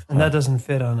interact with. And that doesn't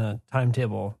fit on a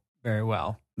timetable very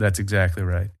well. That's exactly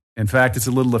right. In fact, it's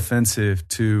a little offensive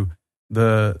to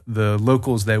the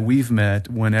locals that we've met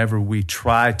whenever we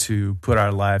try to put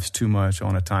our lives too much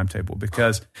on a timetable,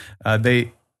 because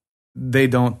they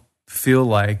don't feel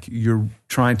like you're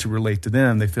trying to relate to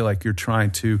them. They feel like you're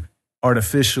trying to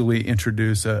artificially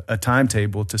introduce a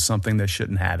timetable to something that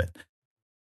shouldn't have it.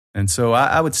 And so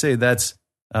I would say that's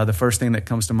the first thing that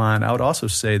comes to mind. I would also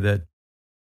say that,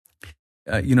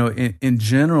 in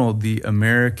general, the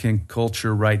American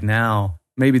culture right now,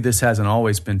 maybe this hasn't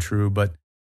always been true, but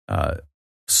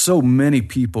so many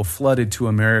people flooded to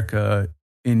America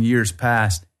in years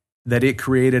past that it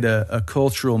created a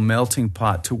cultural melting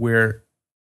pot to where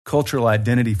cultural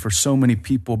identity for so many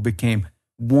people became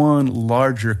one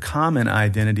larger common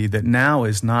identity that now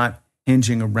is not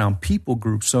hinging around people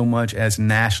groups so much as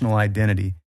national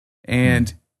identity.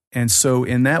 And so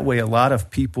in that way, a lot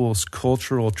of people's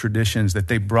cultural traditions that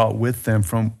they brought with them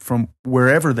from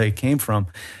wherever they came from,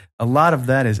 a lot of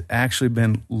that has actually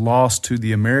been lost to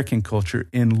the American culture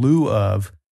in lieu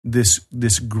of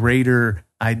this greater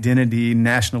identity,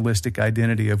 nationalistic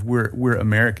identity of we're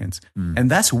Americans. And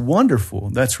that's wonderful.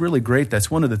 That's really great.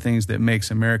 That's one of the things that makes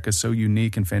America so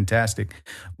unique and fantastic.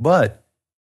 But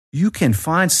you can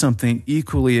find something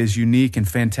equally as unique and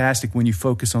fantastic when you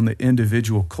focus on the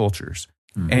individual cultures.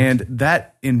 And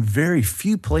that in very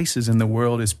few places in the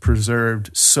world is preserved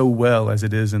so well as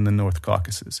it is in the North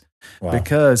Caucasus. Wow.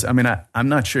 Because, I'm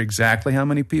not sure exactly how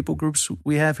many people groups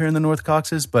we have here in the North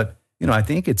Caucasus, but, I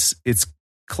think it's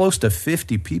close to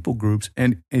 50 people groups.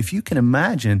 And if you can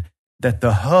imagine that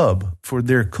the hub for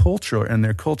their culture and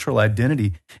their cultural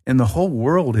identity in the whole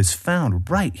world is found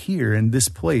right here in this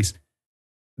place,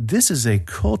 this is a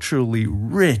culturally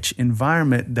rich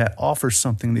environment that offers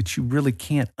something that you really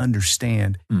can't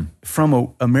understand from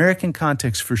an American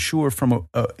context, for sure, from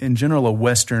in general, a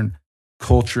Western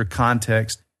culture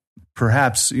context.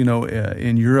 Perhaps,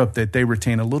 in Europe that they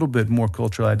retain a little bit more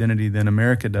cultural identity than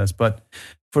America does. But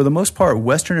for the most part,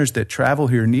 Westerners that travel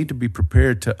here need to be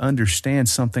prepared to understand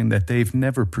something that they've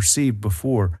never perceived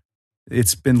before.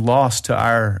 It's been lost to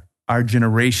our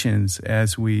generations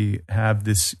as we have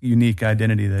this unique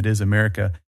identity that is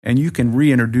America. And you can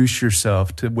reintroduce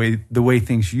yourself to the way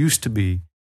things used to be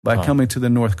by coming to the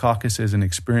North Caucasus and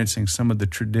experiencing some of the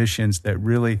traditions that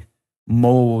really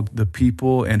mold the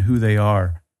people and who they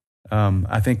are.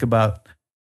 I think about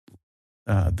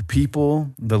the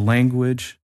people, the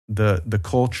language, the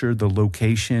culture, the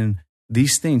location.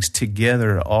 These things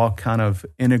together all kind of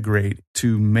integrate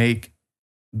to make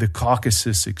the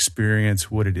Caucasus experience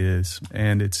what it is,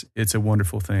 and it's a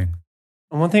wonderful thing.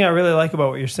 And one thing I really like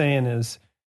about what you're saying is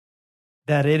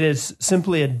that it is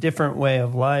simply a different way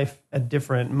of life, a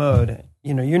different mode.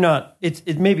 You're not.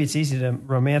 Maybe it's easy to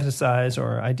romanticize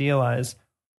or idealize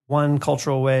one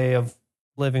cultural way of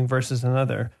living versus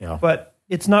another, but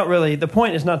it's not really. The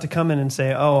point is not to come in and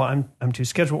say, "Oh, I'm too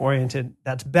schedule oriented.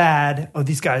 That's bad. Oh,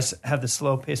 these guys have the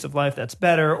slow pace of life. That's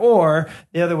better," or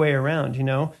the other way around.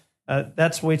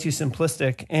 That's way too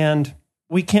simplistic, and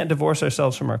we can't divorce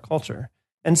ourselves from our culture.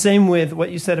 And same with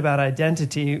what you said about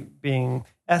identity being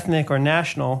ethnic or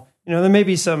national. There may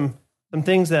be some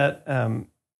things that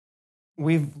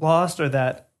we've lost, or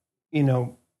that in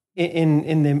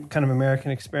the kind of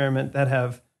American experiment that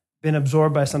have been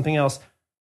absorbed by something else.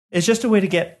 It's just a way to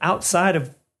get outside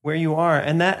of where you are,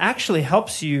 and that actually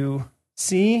helps you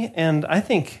see and I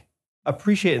think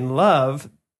appreciate and love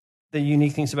the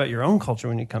unique things about your own culture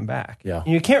when you come back. Yeah.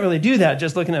 And you can't really do that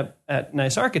just looking at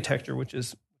nice architecture, which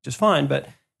is fine, but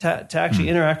to actually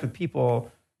interact with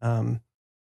people,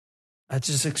 it's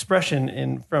just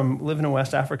expression from living in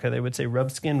West Africa, they would say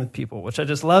rub skin with people, which I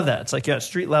just love that. It's like you're at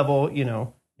street level,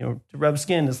 to rub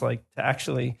skin is like to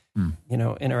actually,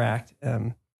 interact.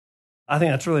 I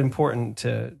think that's really important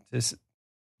to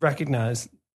recognize,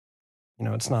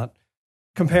 it's not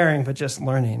comparing, but just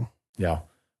learning. Yeah.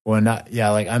 Well,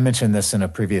 like I mentioned this in a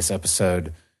previous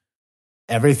episode,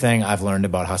 everything I've learned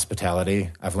about hospitality,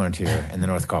 I've learned here in the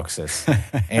North Caucasus.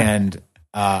 And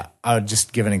I'll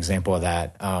just give an example of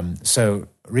that. So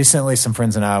recently, some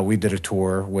friends and I, we did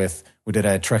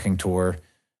a trekking tour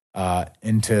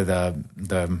into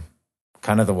the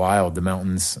kind of the wild, the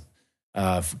mountains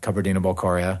of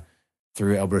Kabardino-Balkaria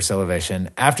through Elbrus Elevation.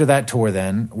 After that tour,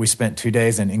 then, we spent 2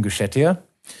 days in Ingushetia.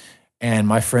 And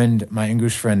my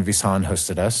English friend Visan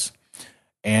hosted us,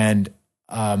 and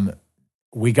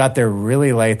we got there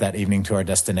really late that evening to our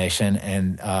destination.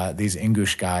 And these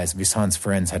English guys, Visan's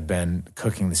friends, had been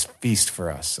cooking this feast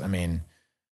for us.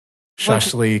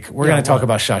 Shashlik. We're going to talk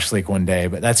about shashlik one day,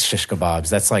 but that's shish kebabs.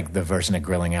 That's like the version of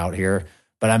grilling out here.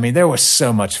 But I mean, there was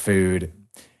so much food.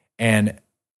 And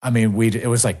I mean, it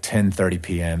was like 10:30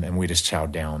 p.m. and we just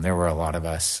chowed down. There were a lot of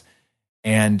us.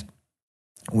 And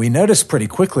we noticed pretty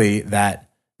quickly that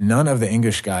none of the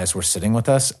English guys were sitting with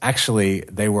us. Actually,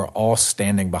 they were all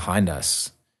standing behind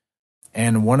us.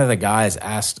 And one of the guys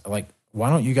asked, like, why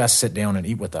don't you guys sit down and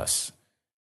eat with us?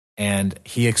 And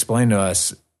he explained to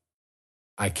us,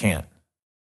 I can't.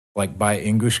 Like, by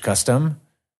English custom,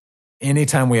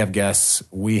 anytime we have guests,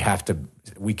 we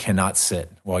cannot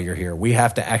sit while you're here. We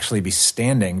have to actually be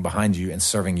standing behind you and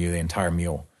serving you the entire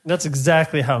meal. That's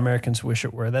exactly how Americans wish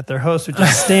it were, that their host would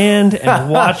just stand and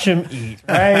watch them eat,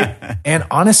 right? And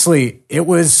honestly, it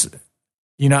was,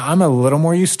 I'm a little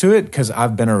more used to it because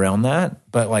I've been around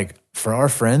that. But like for our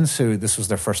friends who this was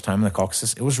their first time in the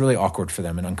Caucasus, it was really awkward for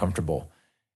them and uncomfortable.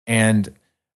 And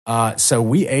so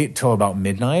we ate till about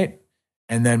midnight,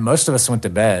 and then most of us went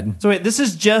to bed. So wait, this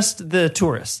is just the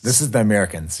tourists? This is the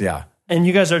Americans, yeah. And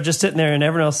you guys are just sitting there and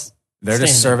everyone else They're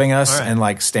just serving us and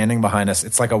like standing behind us.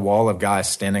 It's like a wall of guys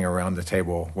standing around the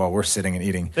table while we're sitting and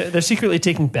eating. They're secretly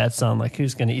taking bets on like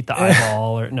who's going to eat the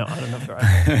eyeball or no, I don't know if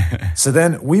they're So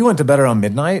then we went to bed around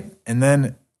midnight, and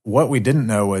then what we didn't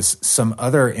know was some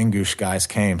other Ingush guys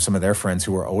came, some of their friends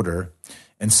who were older.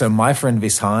 And so my friend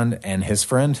Vishan and his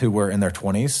friend who were in their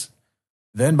 20s,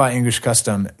 then by English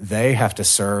custom, they have to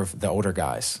serve the older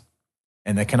guys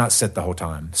and they cannot sit the whole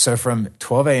time. So from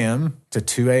 12 a.m. to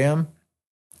 2 a.m.,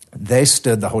 they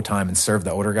stood the whole time and served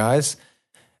the older guys.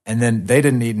 And then they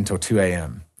didn't eat until 2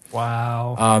 a.m.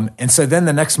 Wow. And so then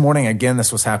the next morning, again,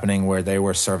 this was happening where they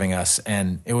were serving us,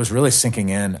 and it was really sinking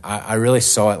in. I really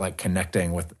saw it like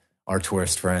connecting with our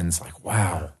tourist friends. Like,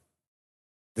 wow,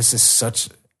 this is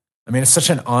it's such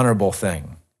an honorable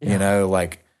thing,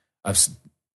 like of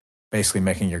basically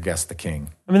making your guest the king.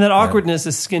 I mean, that awkwardness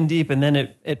is skin deep, and then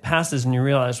it passes and you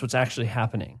realize what's actually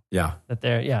happening. Yeah.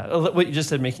 What you just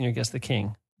said, making your guest the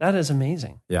king. That is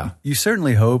amazing. Yeah. You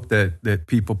certainly hope that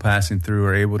people passing through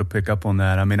are able to pick up on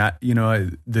that. I mean,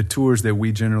 the tours that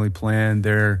we generally plan,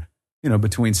 they're,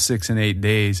 between 6 and 8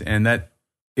 days, and that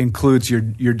includes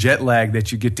your jet lag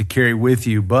that you get to carry with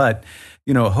you. But,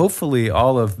 hopefully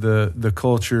all of the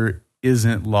culture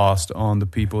isn't lost on the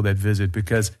people that visit,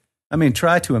 because, I mean,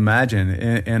 try to imagine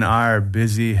in our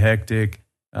busy, hectic,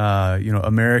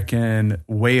 American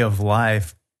way of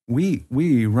life,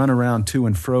 we run around to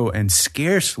and fro, and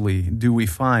scarcely do we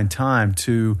find time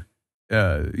to,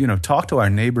 talk to our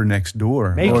neighbor next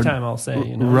door. Make time, I'll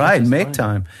say. Right, make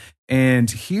time. And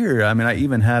here, I mean, I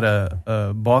even had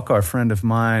a Balkar friend of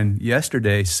mine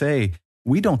yesterday say,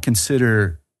 we don't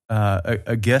consider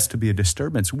a guest to be a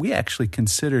disturbance. We actually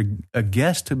consider a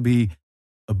guest to be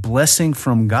a blessing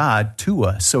from God to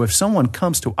us. So if someone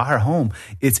comes to our home,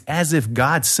 it's as if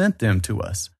God sent them to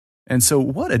us. And so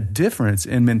what a difference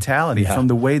in mentality from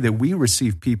the way that we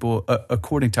receive people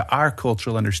according to our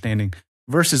cultural understanding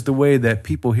versus the way that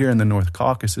people here in the North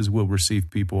Caucasus will receive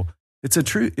people. It's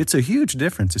a huge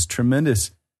difference. It's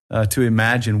tremendous to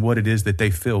imagine what it is that they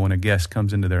feel when a guest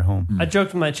comes into their home. I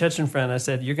joked with my Chechen friend. I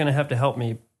said, you're going to have to help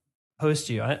me host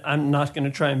you. I'm not going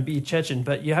to try and be Chechen,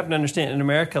 but you have to understand, in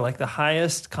America, like the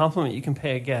highest compliment you can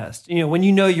pay a guest, when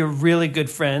you're really good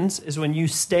friends, is when you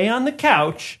stay on the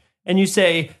couch and you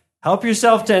say, help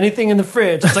yourself to anything in the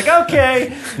fridge. It's like,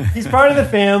 okay, he's part of the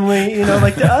family.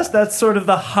 Like to us, that's sort of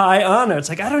the high honor. It's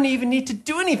like, I don't even need to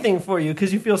do anything for you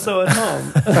because you feel so at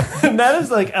home. And that is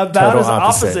like about total as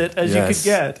opposite as you could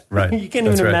get. Right. You can't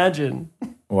even imagine.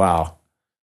 Wow.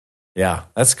 Yeah,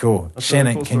 that's cool. That's Shannon,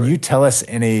 really cool can story. you tell us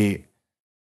any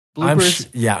bloopers?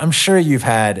 I'm sure you've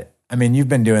had, you've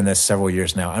been doing this several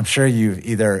years now. I'm sure you've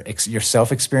either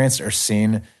yourself experienced or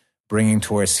seen bringing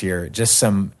tourists here, just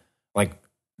some like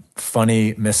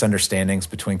funny misunderstandings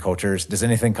between cultures. Does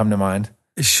anything come to mind?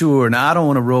 Sure. Now, I don't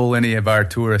want to roll any of our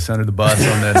tourists under the bus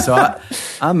on this, so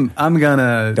I'm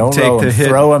gonna don't take the hit.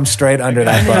 Throw them straight under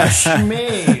that bus.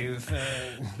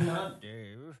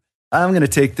 I'm going to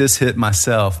take this hit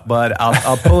myself, but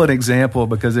I'll pull an example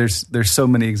because there's so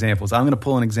many examples. I'm going to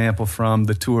pull an example from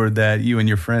the tour that you and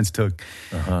your friends took.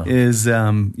 Is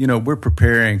we're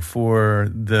preparing for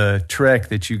the trek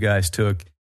that you guys took.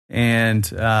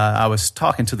 And I was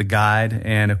talking to the guide,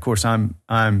 and of course,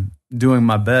 I'm doing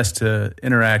my best to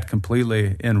interact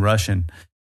completely in Russian.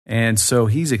 And so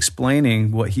he's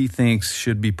explaining what he thinks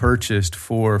should be purchased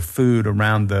for food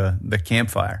around the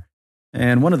campfire.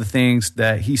 And one of the things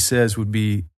that he says would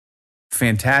be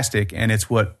fantastic, and it's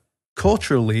what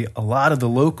culturally a lot of the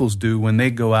locals do when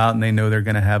they go out and they know they're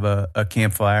going to have a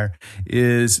campfire,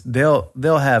 is they'll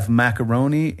have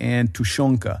macaroni and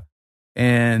tushonka.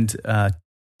 And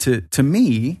to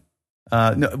me,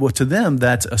 to them,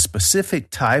 that's a specific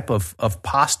type of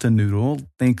pasta noodle.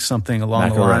 Think something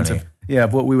along the lines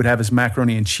of what we would have as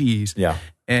macaroni and cheese. Yeah.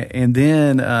 And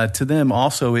then to them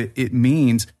also, it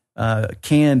means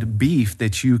canned beef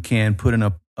that you can put in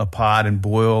a pot and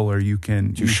boil, or you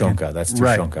can tushonka. That's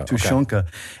tushonka. Right, tushonka. Okay.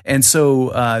 And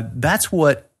so that's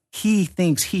what he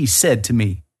thinks he said to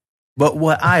me. But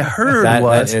what I heard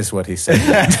that is what he said.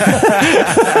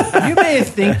 You may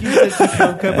think you said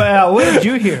tushonka, but what did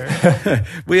you hear?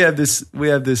 We have this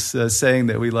saying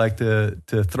that we like to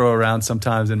throw around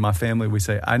sometimes in my family. We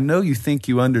say, "I know you think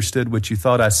you understood what you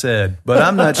thought I said, but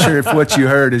I'm not sure if what you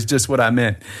heard is just what I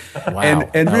meant." Wow,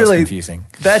 and that really, was confusing.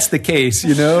 That's the case,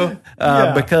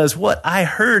 because what I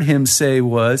heard him say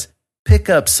was, "Pick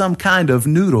up some kind of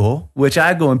noodle," which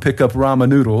I go and pick up ramen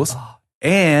noodles.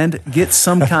 And get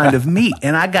some kind of meat.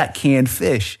 And I got canned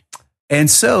fish. And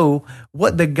so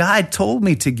what the guy told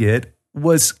me to get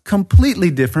was completely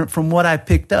different from what I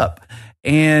picked up.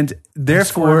 And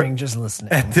therefore, just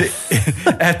listening. At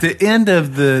the end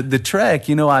of the trek,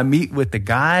 I meet with the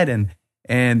guide, and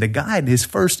the guide, his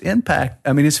first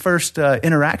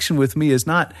interaction with me is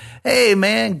not, "Hey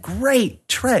man, great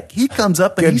trek." He comes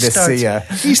up and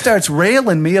he starts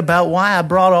railing me about why I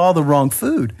brought all the wrong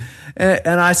food.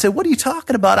 And I said, "What are you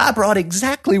talking about? I brought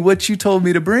exactly what you told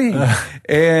me to bring."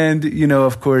 And,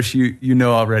 of course, you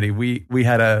know already, we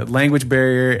had a language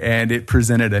barrier, and it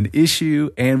presented an issue,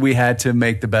 and we had to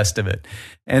make the best of it.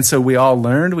 And so we all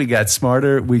learned, we got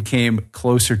smarter, we came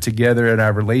closer together in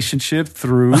our relationship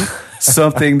through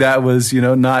something that was,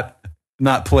 not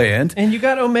planned. And you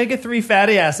got omega-3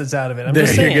 fatty acids out of it. I'm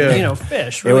just saying,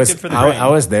 fish, really good for the brain. I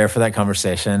was there for that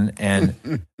conversation,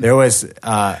 and there was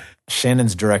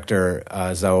Shannon's director,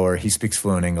 Zaor. He speaks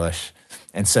fluent English.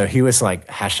 And so he was like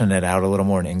hashing it out a little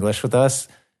more in English with us.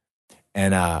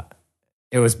 And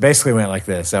it was basically went like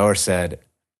this. Zaor said,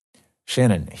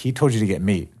 "Shannon, he told you to get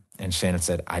meat." And Shannon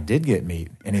said, "I did get meat."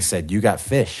 And he said, "You got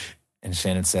fish." And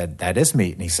Shannon said, "That is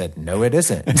meat." And he said, "No, it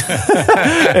isn't."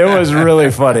 It was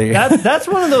really funny. That's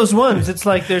one of those ones. It's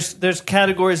like there's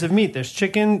categories of meat. There's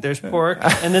chicken, there's pork,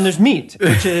 and then there's meat,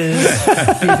 which is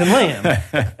beef and lamb.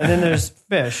 And then there's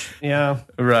fish. Yeah.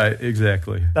 Right,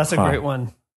 exactly. That's a great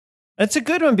one. That's a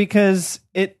good one because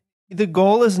the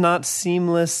goal is not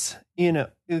seamless. The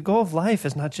goal of life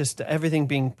is not just everything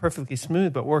being perfectly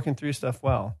smooth, but working through stuff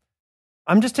well.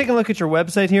 I'm just taking a look at your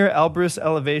website here,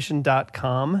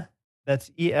 elbruselevation.com.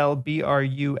 That's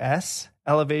ELBRUS,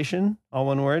 elevation, all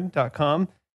one word, .com.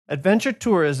 Adventure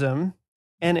tourism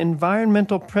and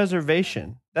environmental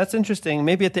preservation. That's interesting.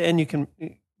 Maybe at the end you can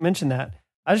mention that.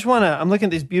 I'm looking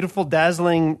at these beautiful,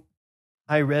 dazzling,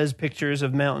 high-res pictures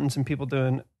of mountains and people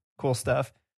doing cool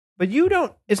stuff. But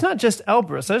it's not just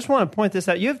Elbrus. I just want to point this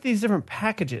out. You have these different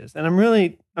packages, and I'm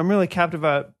really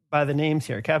captivated by the names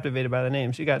here,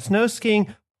 You got snow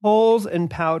skiing, poles and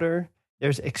powder.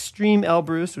 There's Extreme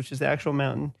Elbrus, which is the actual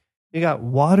mountain. You got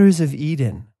Waters of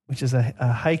Eden, which is a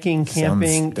hiking,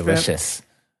 camping. Sounds delicious.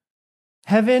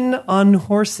 Heaven on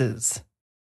Horses.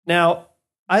 Now,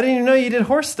 I didn't even know you did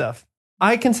horse stuff.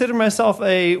 I consider myself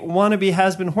a wannabe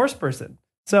has-been horse person.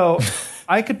 So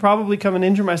I could probably come and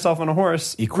injure myself on a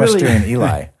horse. Equestrian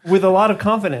Eli. With a lot of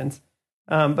confidence.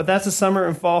 But that's a summer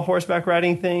and fall horseback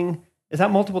riding thing. Is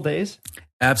that multiple days?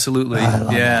 Absolutely. I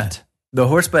love it. The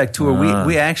horseback tour,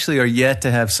 we actually are yet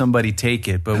to have somebody take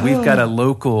it, but we've got a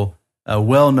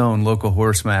well-known local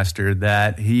horse master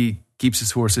that he keeps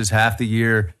his horses half the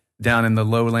year down in the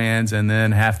lowlands, and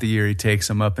then half the year he takes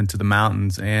them up into the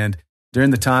mountains. And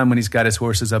during the time when he's got his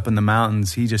horses up in the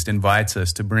mountains, he just invites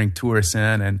us to bring tourists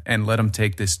in and let them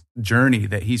take this journey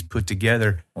that he's put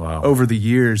together over the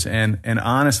years. And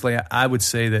honestly, I would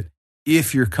say that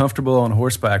if you're comfortable on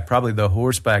horseback, probably the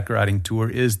horseback riding tour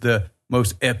is the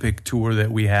most epic tour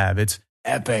that we have. It's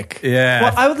epic. Yeah.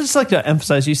 Well, I would just like to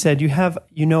emphasize, you said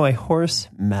a horse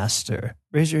master.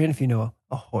 Raise your hand if you know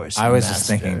a horse master. I was just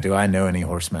thinking, do I know any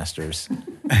horse masters?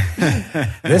 I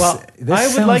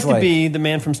would like to be the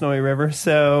man from Snowy River,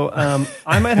 so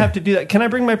I might have to do that. Can I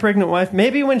bring my pregnant wife?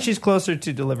 Maybe when she's closer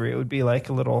to delivery, it would be like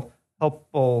a little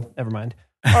helpful. Never mind.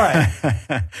 All right.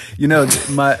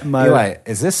 My Eli,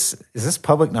 is this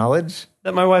public knowledge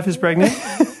that my wife is pregnant?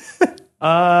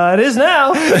 It is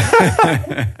now.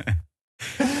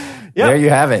 There you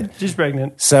have it. She's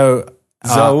pregnant. So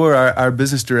Zaor, our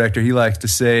business director, he likes to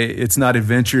say it's not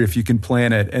adventure if you can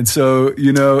plan it. And so,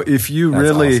 if you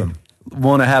really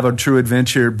want to have a true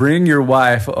adventure, bring your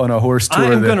wife on a horse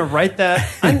tour. I'm going to write that.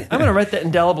 I'm going to write that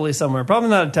indelibly somewhere. Probably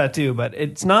not a tattoo, but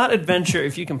it's not adventure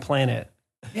if you can plan it.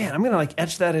 Man, I'm going to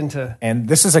etch that into. And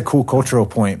this is a cool cultural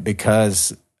point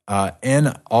because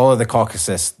in all of the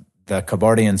Caucasus, the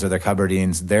Kabardians or the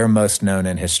Kabardines, they're most known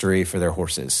in history for their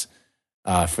horses,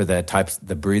 for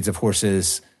the breeds of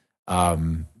horses.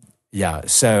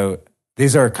 So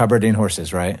these are Kabardine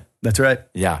horses, right? That's right.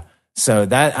 Yeah. So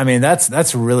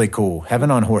that's really cool.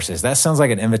 Heaven on Horses. That sounds like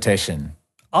an invitation.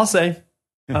 I'll say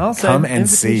come and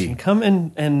see. Come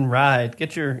and ride.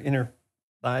 Get your inner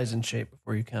thighs in shape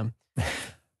before you come.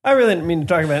 I really didn't mean to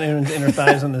talk about inner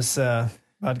thighs on this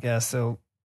podcast. So,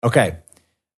 okay,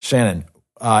 Shannon,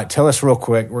 tell us real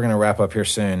quick. We're going to wrap up here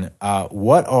soon.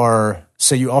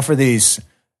 So you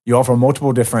offer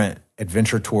multiple different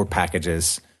adventure tour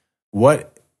packages.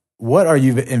 What are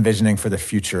you envisioning for the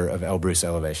future of Elbrus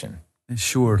Elevation?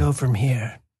 Sure. Go from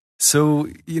here. So,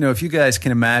 if you guys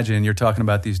can imagine, you're talking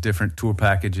about these different tour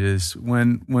packages.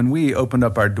 When we opened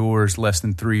up our doors less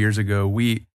than 3 years ago,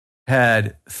 we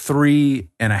had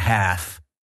 3.5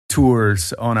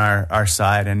 tours on our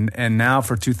site. And now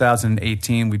for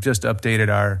 2018, we've just updated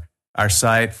our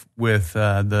site with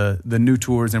the new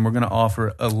tours, and we're going to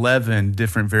offer 11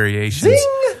 different variations. Zing!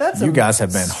 You guys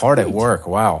have been hard at work.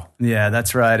 Wow. Yeah,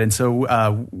 that's right. And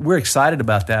so we're excited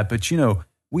about that. But,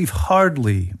 we've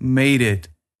hardly made it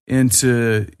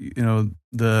into,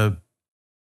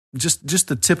 just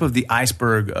the tip of the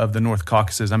iceberg of the North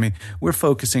Caucasus. I mean, we're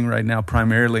focusing right now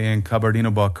primarily in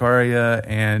Kabardino-Balkaria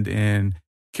and in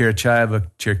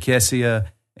Karacháyevo-Cherkessia.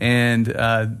 And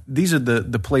these are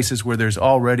the places where there's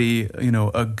already,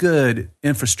 a good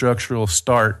infrastructural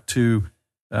start to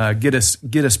get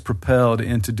us propelled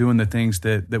into doing the things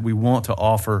that we want to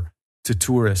offer to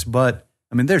tourists. But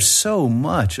I mean, there's so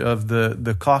much of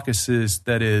the Caucasus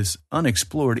that is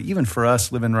unexplored, even for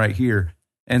us living right here.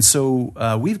 And so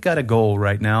we've got a goal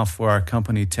right now for our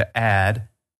company to add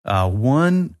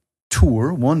one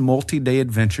multi-day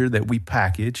adventure that we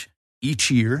package each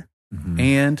year. Mm-hmm.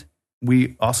 And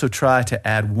we also try to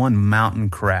add one mountain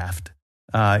craft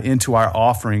into our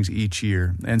offerings each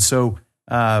year. And so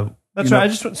that's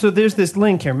right. So there's this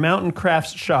link here, Mountain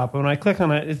Crafts Shop. When I click on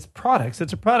it, it's products.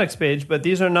 It's a products page, but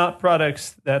these are not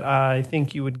products that I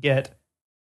think you would get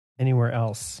anywhere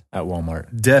else. At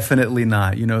Walmart. Definitely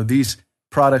not. These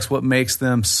products, what makes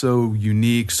them so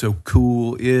unique, so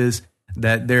cool is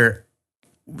that they're,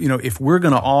 if we're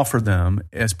going to offer them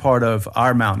as part of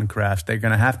our mountain crafts, they're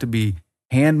going to have to be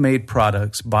handmade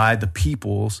products by the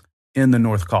peoples in the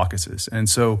North Caucasus. And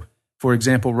so, for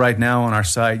example, right now on our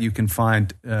site, you can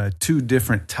find 2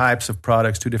 different types of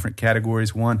products, 2 different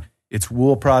categories. One, it's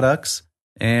wool products,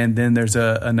 and then there's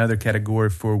another category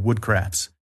for wood crafts.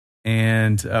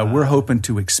 And we're hoping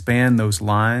to expand those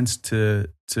lines to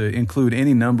include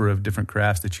any number of different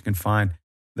crafts that you can find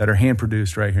that are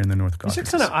hand-produced right here in the North Caucasus. These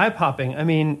are kind of eye-popping. I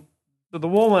mean, the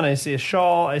wool one, I see a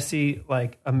shawl. I see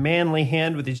like a manly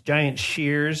hand with these giant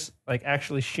shears, like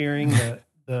actually shearing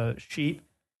the sheep.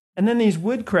 And then these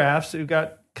wood crafts who've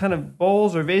got kind of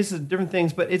bowls or vases, different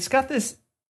things, but it's got this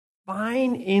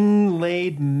fine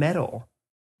inlaid metal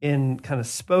in kind of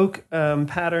spoke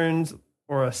patterns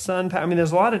or a sun pattern. I mean,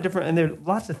 there's a lot of different, and there's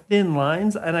lots of thin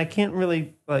lines, and I can't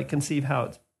really conceive how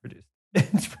it's produced.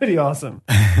 It's pretty awesome.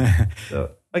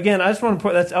 So again, I just want to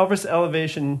point, that's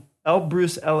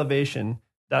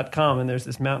elbruselevation.com, and there's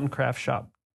this mountain craft shop.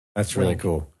 That's really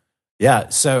cool. Yeah.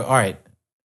 So, all right,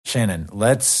 Shannon,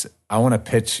 I want to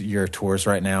pitch your tours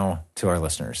right now to our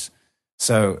listeners.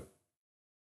 So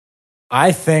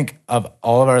I think of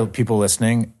all of our people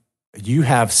listening, you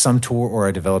have some tour or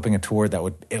are developing a tour that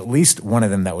would, at least one of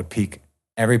them that would pique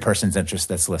every person's interest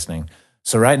that's listening.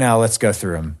 So right now, let's go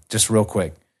through them just real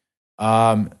quick.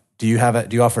 Do you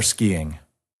offer skiing?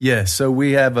 Yeah, so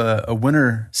we have a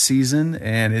winter season,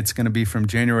 and it's going to be from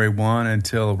January 1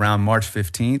 until around March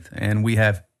 15th. And we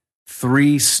have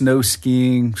 3 snow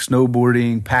skiing,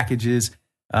 snowboarding packages.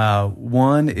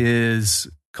 One is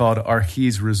called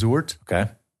Archiz Resort.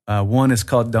 Okay. One is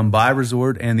called Dumbai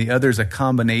Resort, and the other is a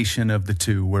combination of the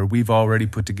two, where we've already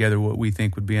put together what we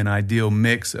think would be an ideal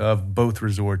mix of both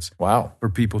resorts. Wow. For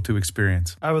people to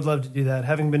experience. I would love to do that.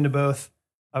 Having been to both,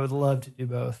 I would love to do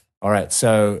both. All right.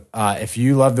 So if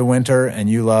you love the winter and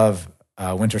you love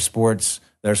winter sports,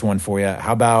 there's one for you.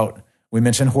 How about, we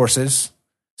mentioned horses.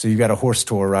 So you got a horse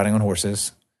tour, riding on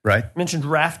horses. Right. Mentioned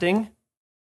rafting.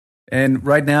 And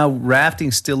right now,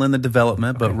 rafting's still in the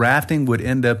development, but rafting would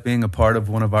end up being a part of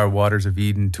one of our Waters of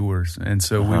Eden tours. And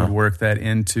so we would work that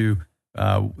into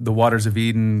the Waters of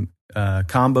Eden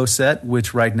combo set,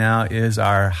 which right now is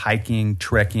our hiking,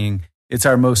 trekking. It's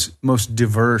our most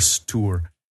diverse tour.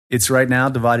 It's right now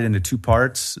divided into 2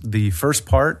 parts. The first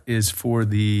part is for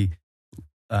the,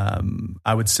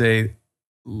 I would say,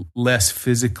 less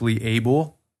physically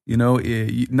able.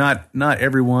 Not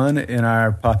everyone in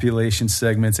our population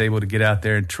segment's able to get out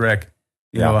there and trek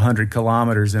 100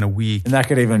 kilometers in a week. And that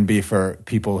could even be for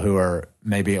people who are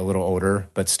maybe a little older,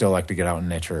 but still like to get out in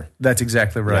nature. That's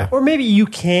exactly right. Yeah. Or maybe you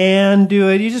can do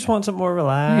it. You just want something more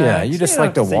relaxed. Yeah, you just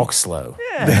like to walk slow.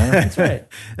 Yeah, that's right.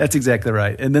 That's exactly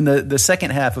right. And then the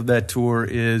second half of that tour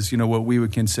is, what we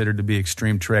would consider to be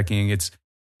extreme trekking.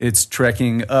 It's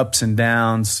trekking ups and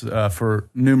downs for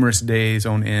numerous days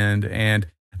on end. And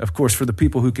of course, for the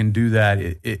people who can do that,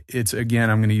 it's,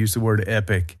 again, I'm going to use the word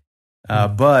epic.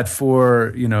 But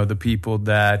for, the people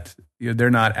that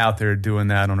they're not out there doing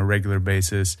that on a regular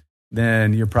basis,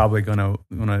 then you're probably going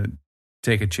to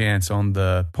take a chance on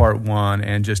the part one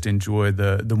and just enjoy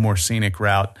the more scenic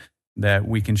route that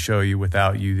we can show you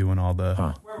without you doing all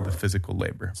the physical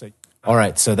labor. All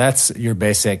right. So that's your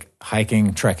basic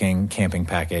hiking, trekking, camping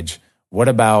package. What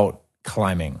about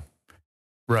climbing?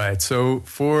 Right. So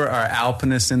for our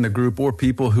alpinists in the group or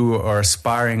people who are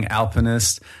aspiring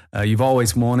alpinists, you've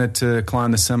always wanted to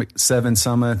climb the 7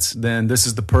 summits, then this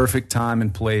is the perfect time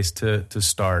and place to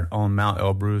start on Mount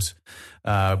Elbrus.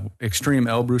 Extreme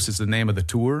Elbrus is the name of the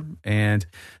tour. And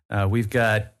we've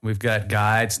got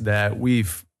guides that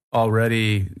we've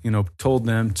already, told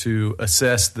them to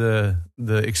assess the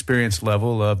experience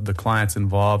level of the clients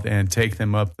involved and take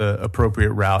them up the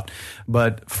appropriate route.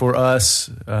 But for us,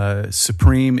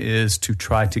 supreme is to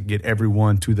try to get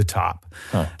everyone to the top.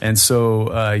 Huh. And so,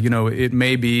 it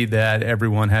may be that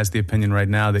everyone has the opinion right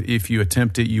now that if you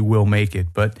attempt it, you will make it.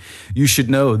 But you should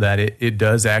know that it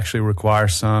does actually require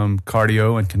some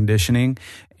cardio and conditioning.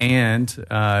 And,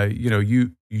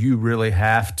 you really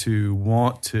have to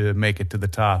want to make it to the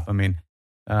top. I mean,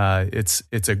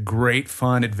 it's a great,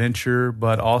 fun adventure,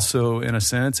 but also, in a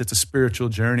sense, it's a spiritual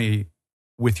journey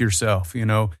with yourself.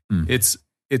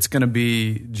 It's going to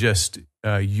be just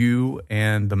you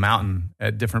and the mountain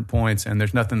at different points, and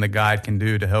there's nothing the guide can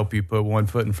do to help you put one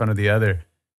foot in front of the other.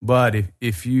 But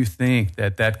if you think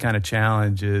that kind of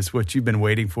challenge is what you've been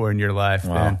waiting for in your life,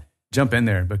 then jump in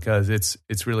there, because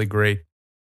it's really great.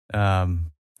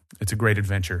 It's a great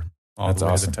adventure all the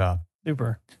way to the top.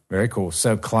 Super. Very cool.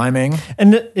 So climbing.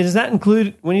 And does that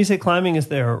include, when you say climbing, is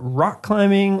there rock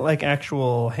climbing, like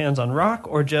actual hands on rock,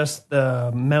 or just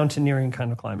the mountaineering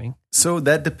kind of climbing? So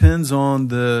that depends on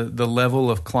the level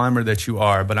of climber that you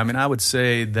are. But I would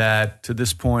say that to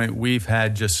this point, we've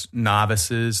had just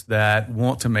novices that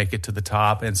want to make it to the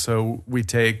top. And so we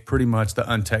take pretty much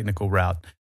the untechnical route.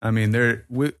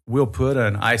 We'll put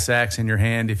an ice axe in your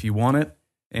hand if you want it,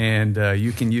 and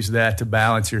you can use that to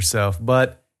balance yourself.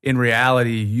 But in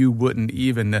reality, you wouldn't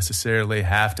even necessarily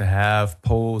have to have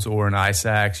poles or an ice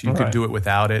axe. You could do it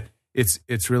without it.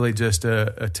 It's really just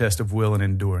a test of will and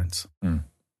endurance.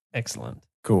 Excellent.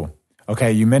 Cool.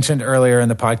 Okay, you mentioned earlier in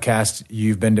the podcast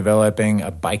you've been developing a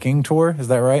biking tour. Is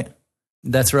that right?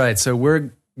 That's right. So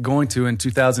we're going to, in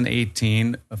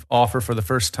 2018, offer for the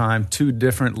first time 2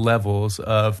 different levels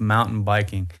of mountain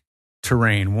biking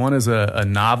terrain. One is a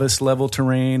novice level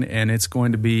terrain, and it's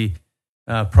going to be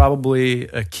probably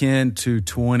akin to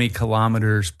 20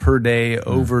 kilometers per day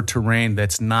over terrain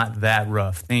that's not that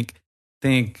rough. Think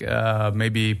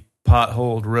maybe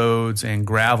potholed roads and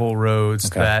gravel roads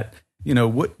that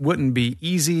wouldn't be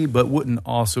easy, but wouldn't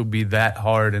also be that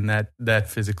hard and that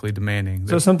physically demanding.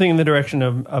 So something in the direction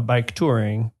of a bike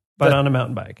touring, but on a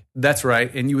mountain bike. That's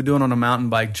right, and you would do it on a mountain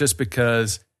bike just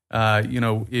because.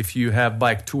 If you have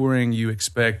bike touring, you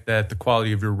expect that the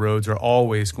quality of your roads are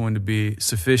always going to be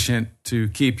sufficient to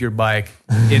keep your bike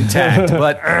intact.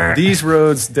 But these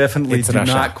roads definitely do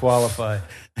not qualify.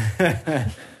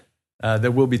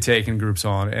 That we'll be taking groups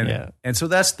on. And so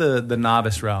that's the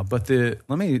novice route. But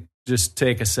let me just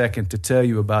take a second to tell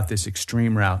you about this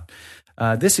extreme route.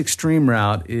 This extreme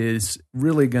route is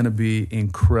really going to be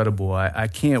incredible. I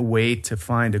can't wait to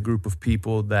find a group of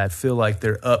people that feel like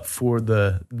they're up for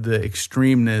the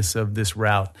extremeness of this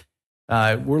route.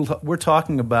 We're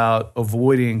talking about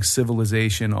avoiding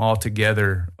civilization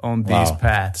altogether on these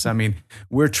paths.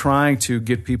 We're trying to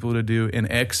get people to do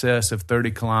in excess of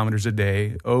 30 kilometers a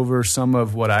day over some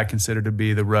of what I consider to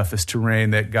be the roughest terrain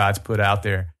that God's put out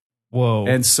there. Whoa.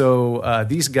 And so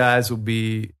these guys will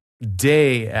be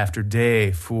day after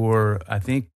day for, I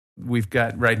think we've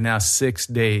got right now 6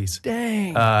 days.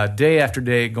 Dang. Day after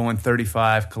day going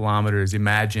 35 kilometers,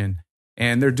 imagine.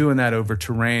 And they're doing that over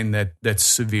terrain that's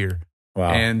severe. Wow.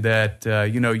 And that,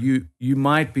 you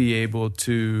might be able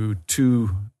to 2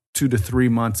 to 3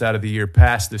 months out of the year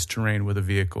pass this terrain with a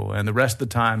vehicle. And the rest of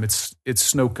the time it's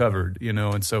snow covered,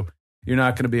 and so you're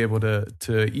not going to be able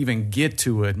to even get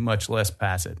to it, much less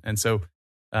pass it. And so,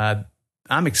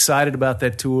 I'm excited about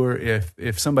that tour.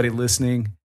 If somebody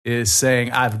listening is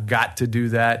saying, I've got to do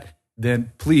that,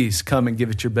 then please come and give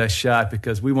it your best shot,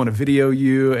 because we want to video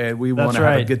you and we want to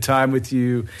have a good time with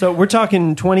you. So we're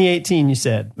talking 2018, you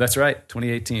said? That's right,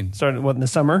 2018. Started in the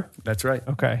summer? That's right.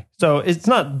 Okay. So it's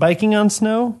not biking on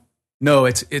snow? No,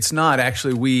 it's not.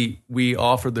 Actually, we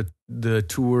offer the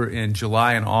tour in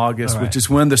July and August, which is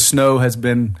when the snow has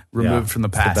been removed from the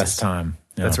passes. It's the best time.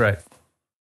 Yeah. That's right.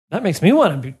 That makes me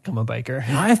want to become a biker.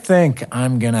 I think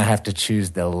I'm going to have to choose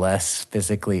the less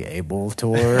physically able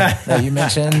tour that you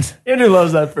mentioned. Andrew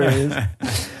loves that phrase.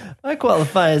 I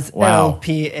qualify as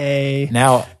LPA.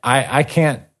 Now,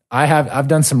 I've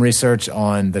done some research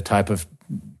on the type of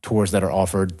tours that are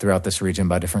offered throughout this region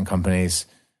by different companies.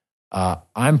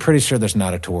 I'm pretty sure there's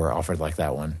not a tour offered like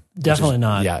that one. Definitely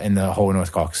not. Yeah, in the whole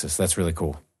North Caucasus. That's really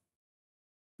cool.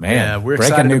 Man, yeah, we're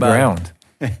breaking new ground.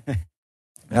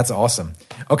 That's awesome.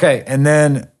 Okay, and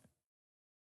then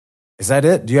is that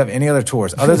it? Do you have any other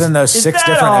tours other than those 6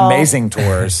 different amazing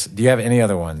tours? Do you have any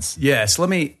other ones? Yes. Let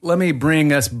me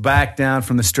bring us back down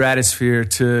from the stratosphere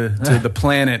to the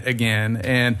planet again.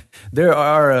 And there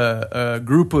are a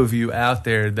group of you out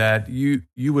there that you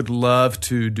would love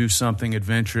to do something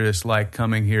adventurous, like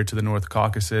coming here to the North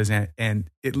Caucasus and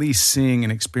at least seeing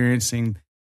and experiencing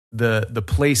the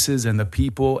places and the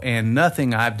people. And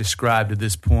nothing I've described at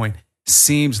this point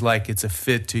seems like it's a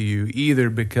fit to you,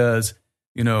 either because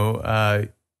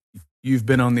you've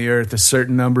been on the earth a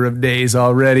certain number of days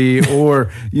already,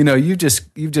 or you've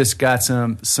just got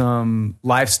some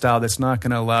lifestyle that's not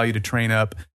going to allow you to train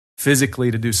up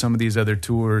physically to do some of these other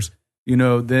tours.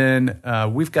 Then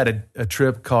we've got a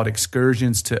trip called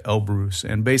Excursions to Elbrus,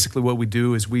 and basically what we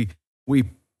do is we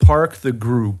park the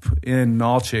group in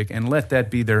Nalchik and let that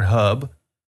be their hub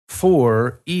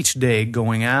for each day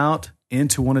going out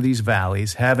into one of these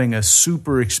valleys, having a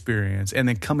super experience, and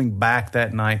then coming back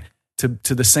that night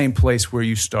to the same place where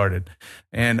you started.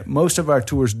 And most of our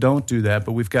tours don't do that,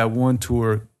 but we've got one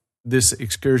tour, this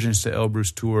Excursions to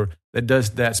Elbrus tour, that does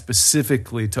that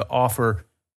specifically to offer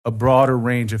a broader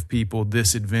range of people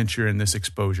this adventure and this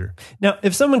exposure. Now,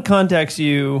 if someone contacts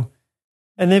you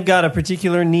and they've got a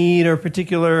particular need or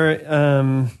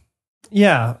particular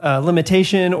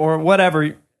limitation or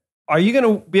whatever, are you going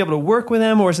to be able to work with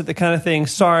them, or is it the kind of thing,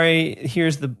 sorry,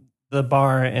 here's the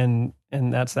bar and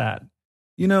that's that?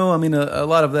 A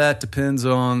lot of that depends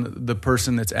on the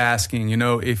person that's asking.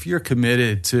 If you're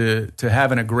committed to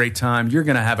having a great time, you're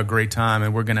going to have a great time,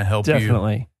 and we're going to help you.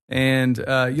 Definitely. And,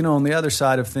 on the other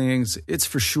side of things, it's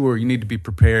for sure you need to be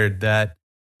prepared that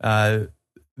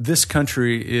this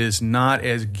country is not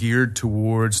as geared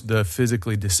towards the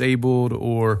physically disabled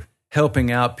or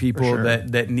helping out people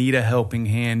that need a helping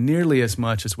hand nearly as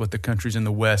much as what the countries in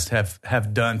the West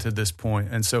have done to this point.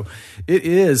 And so it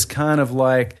is kind of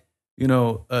like,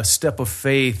 a step of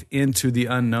faith into the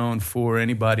unknown for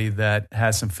anybody that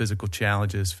has some physical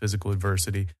challenges, physical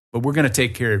adversity. But we're going to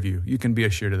take care of you. You can be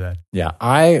assured of that. Yeah,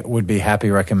 I would be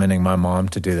happy recommending my mom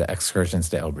to do the Excursions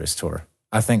to Elbrus tour.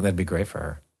 I think that'd be great for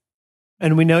her.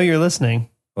 And we know you're listening.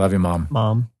 Love you, Mom.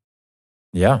 Mom.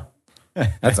 Yeah.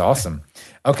 That's awesome.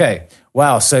 Okay.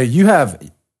 Wow. So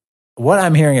what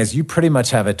I'm hearing is you pretty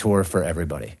much have a tour for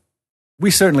everybody. We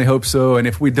certainly hope so. And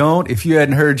if we don't, if you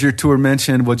hadn't heard your tour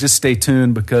mentioned, well, just stay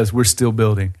tuned because we're still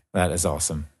building. That is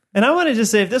awesome. And I want to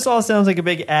just say, if this all sounds like a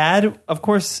big ad, of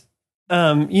course,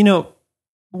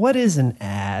 what is an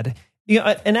ad?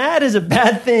 An ad is a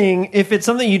bad thing if it's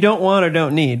something you don't want or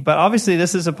don't need. But obviously,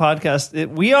 this is a podcast.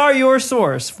 We are your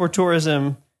source for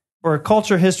tourism, for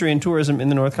culture, history, and tourism in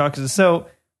the North Caucasus. So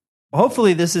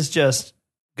hopefully this is just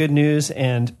good news,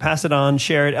 and pass it on,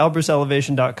 share it.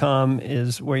 ElbrusElevation.com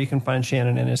is where you can find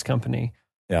Shannon and his company.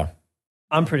 Yeah.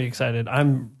 I'm pretty excited.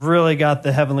 I'm really got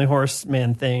the Heavenly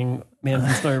Horseman thing, Man from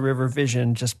Snowy River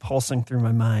vision just pulsing through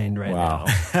my mind right now.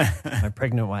 My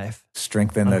pregnant wife.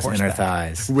 Strengthen those inner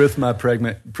thighs. With my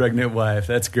pregnant wife.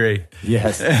 That's great.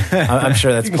 Yes. I'm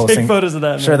sure that's you can pulsing. Take photos of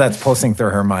that. I'm sure that's pulsing through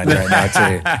her mind right now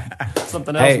too.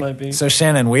 Something else might be. So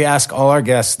Shannon, we ask all our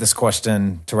guests this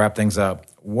question to wrap things up.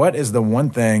 What is the one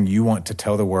thing you want to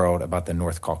tell the world about the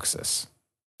North Caucasus?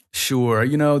 Sure.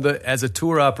 As a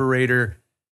tour operator,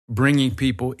 bringing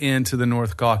people into the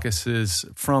North Caucasus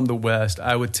from the West,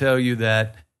 I would tell you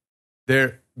that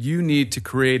you need to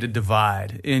create a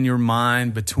divide in your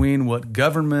mind between what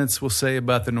governments will say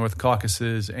about the North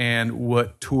Caucasus and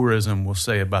what tourism will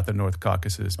say about the North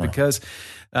Caucasus. Because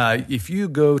if you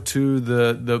go to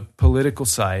the political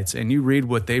sites and you read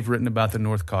what they've written about the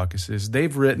North Caucasus,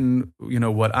 they've written,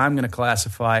 what I'm going to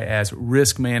classify as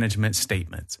risk management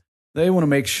statements. They want to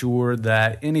make sure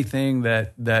that anything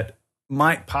that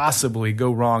might possibly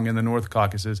go wrong in the North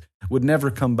Caucasus would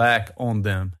never come back on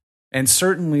them. And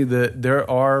certainly there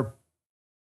are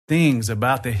things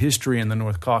about the history in the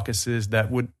North Caucasus that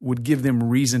would give them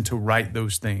reason to write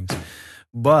those things.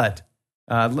 But,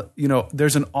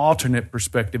 there's an alternate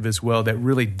perspective as well that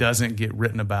really doesn't get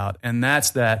written about, and that's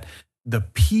that the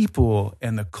people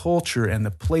and the culture and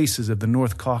the places of the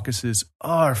North Caucasus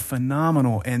are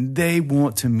phenomenal, and they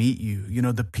want to meet you.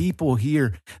 The people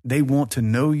here, they want to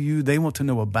know you. They want to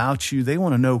know about you. They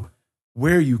want to know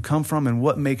where you come from and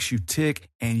what makes you tick.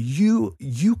 And you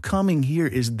coming here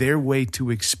is their way to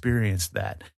experience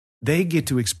that. They get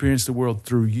to experience the world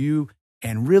through you,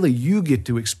 and really you get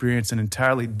to experience an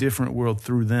entirely different world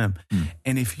through them.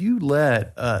 And if you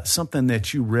let something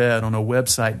that you read on a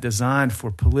website designed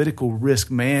for political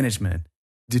risk management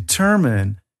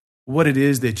determine what it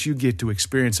is that you get to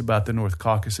experience about the North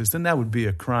Caucasus, then that would be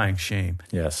a crying shame.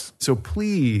 Yes. So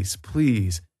please,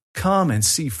 please come and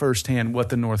see firsthand what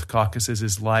the North Caucasus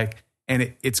is like.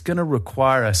 And it's going to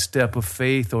require a step of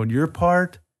faith on your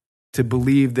part to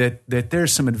believe that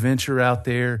there's some adventure out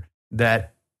there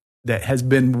that has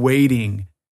been waiting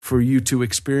for you to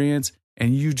experience,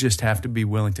 and you just have to be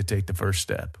willing to take the first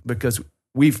step, because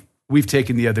we've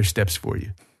taken the other steps for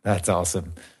you. That's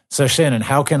awesome. So Shannon,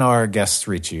 how can our guests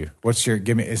reach you?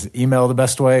 Is email the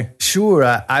best way? Sure.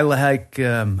 I like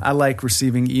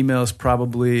receiving emails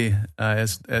probably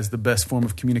as the best form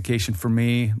of communication for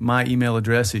me. My email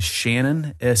address is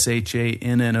Shannon,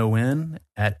 SHANNON,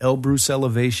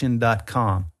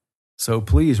 @elbruceelevation.com. So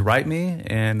please write me,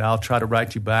 and I'll try to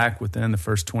write you back within the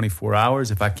first 24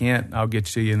 hours. If I can't, I'll get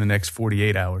to you in the next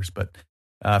 48 hours. But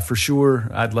for sure,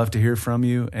 I'd love to hear from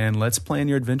you, and let's plan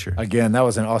your adventure. Again, that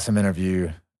was an awesome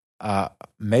interview.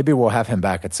 Maybe we'll have him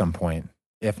back at some point,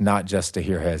 if not just to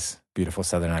hear his beautiful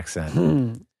Southern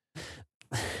accent.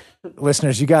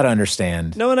 Listeners, you got to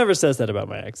understand. No one ever says that about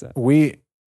my accent.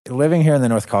 Living here in the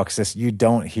North Caucasus, you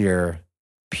don't hear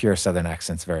pure Southern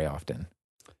accents very often.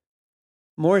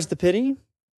 More's the pity?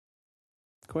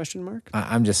 Question mark?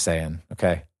 I'm just saying.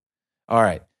 Okay. All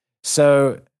right.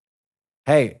 So,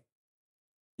 hey,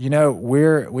 we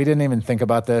didn't even think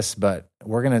about this, but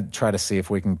we're going to try to see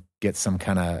if we can get some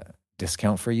kind of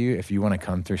discount for you if you want to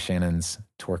come through Shannon's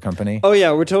tour company. Oh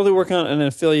yeah, we're totally working on an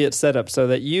affiliate setup so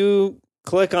that you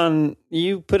put in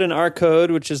our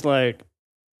code, which is like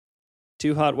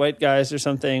 2 hot white guys or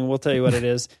something. We'll tell you what it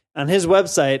is on his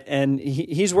website. And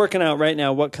he's working out right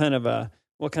now what kind of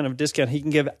discount he can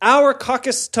give our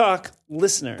Caucus Talk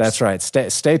listeners. That's right.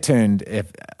 Stay tuned.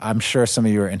 I'm sure some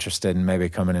of you are interested in maybe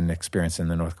coming and experiencing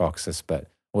the North Caucasus, but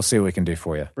we'll see what we can do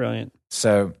for you. Brilliant.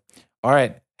 So, all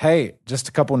right. Hey, just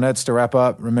a couple notes to wrap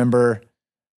up. Remember,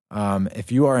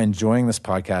 if you are enjoying this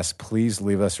podcast, please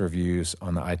leave us reviews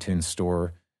on the iTunes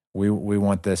store. We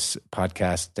want this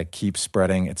podcast to keep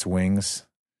spreading its wings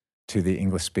to the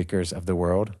English speakers of the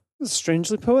world. It's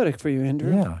strangely poetic for you,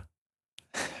 Andrew. Yeah.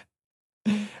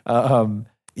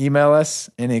 Email us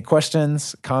any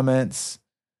questions, comments.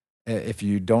 If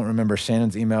you don't remember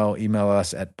Shannon's email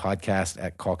us at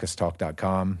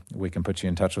podcast@caucustalk.com. We can put you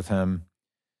in touch with him.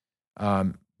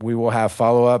 We will have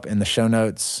follow-up in the show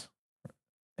notes,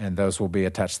 and those will be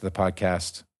attached to the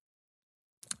podcast.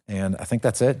 And I think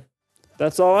that's it.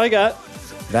 That's all I got.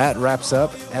 That wraps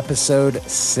up episode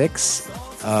 6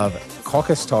 of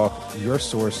Caucus Talk, your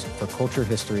source for culture,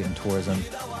 history, and tourism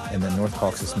in the North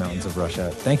Caucasus Mountains of Russia.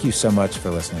 Thank you so much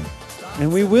for listening.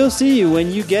 And we will see you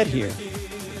when you get here.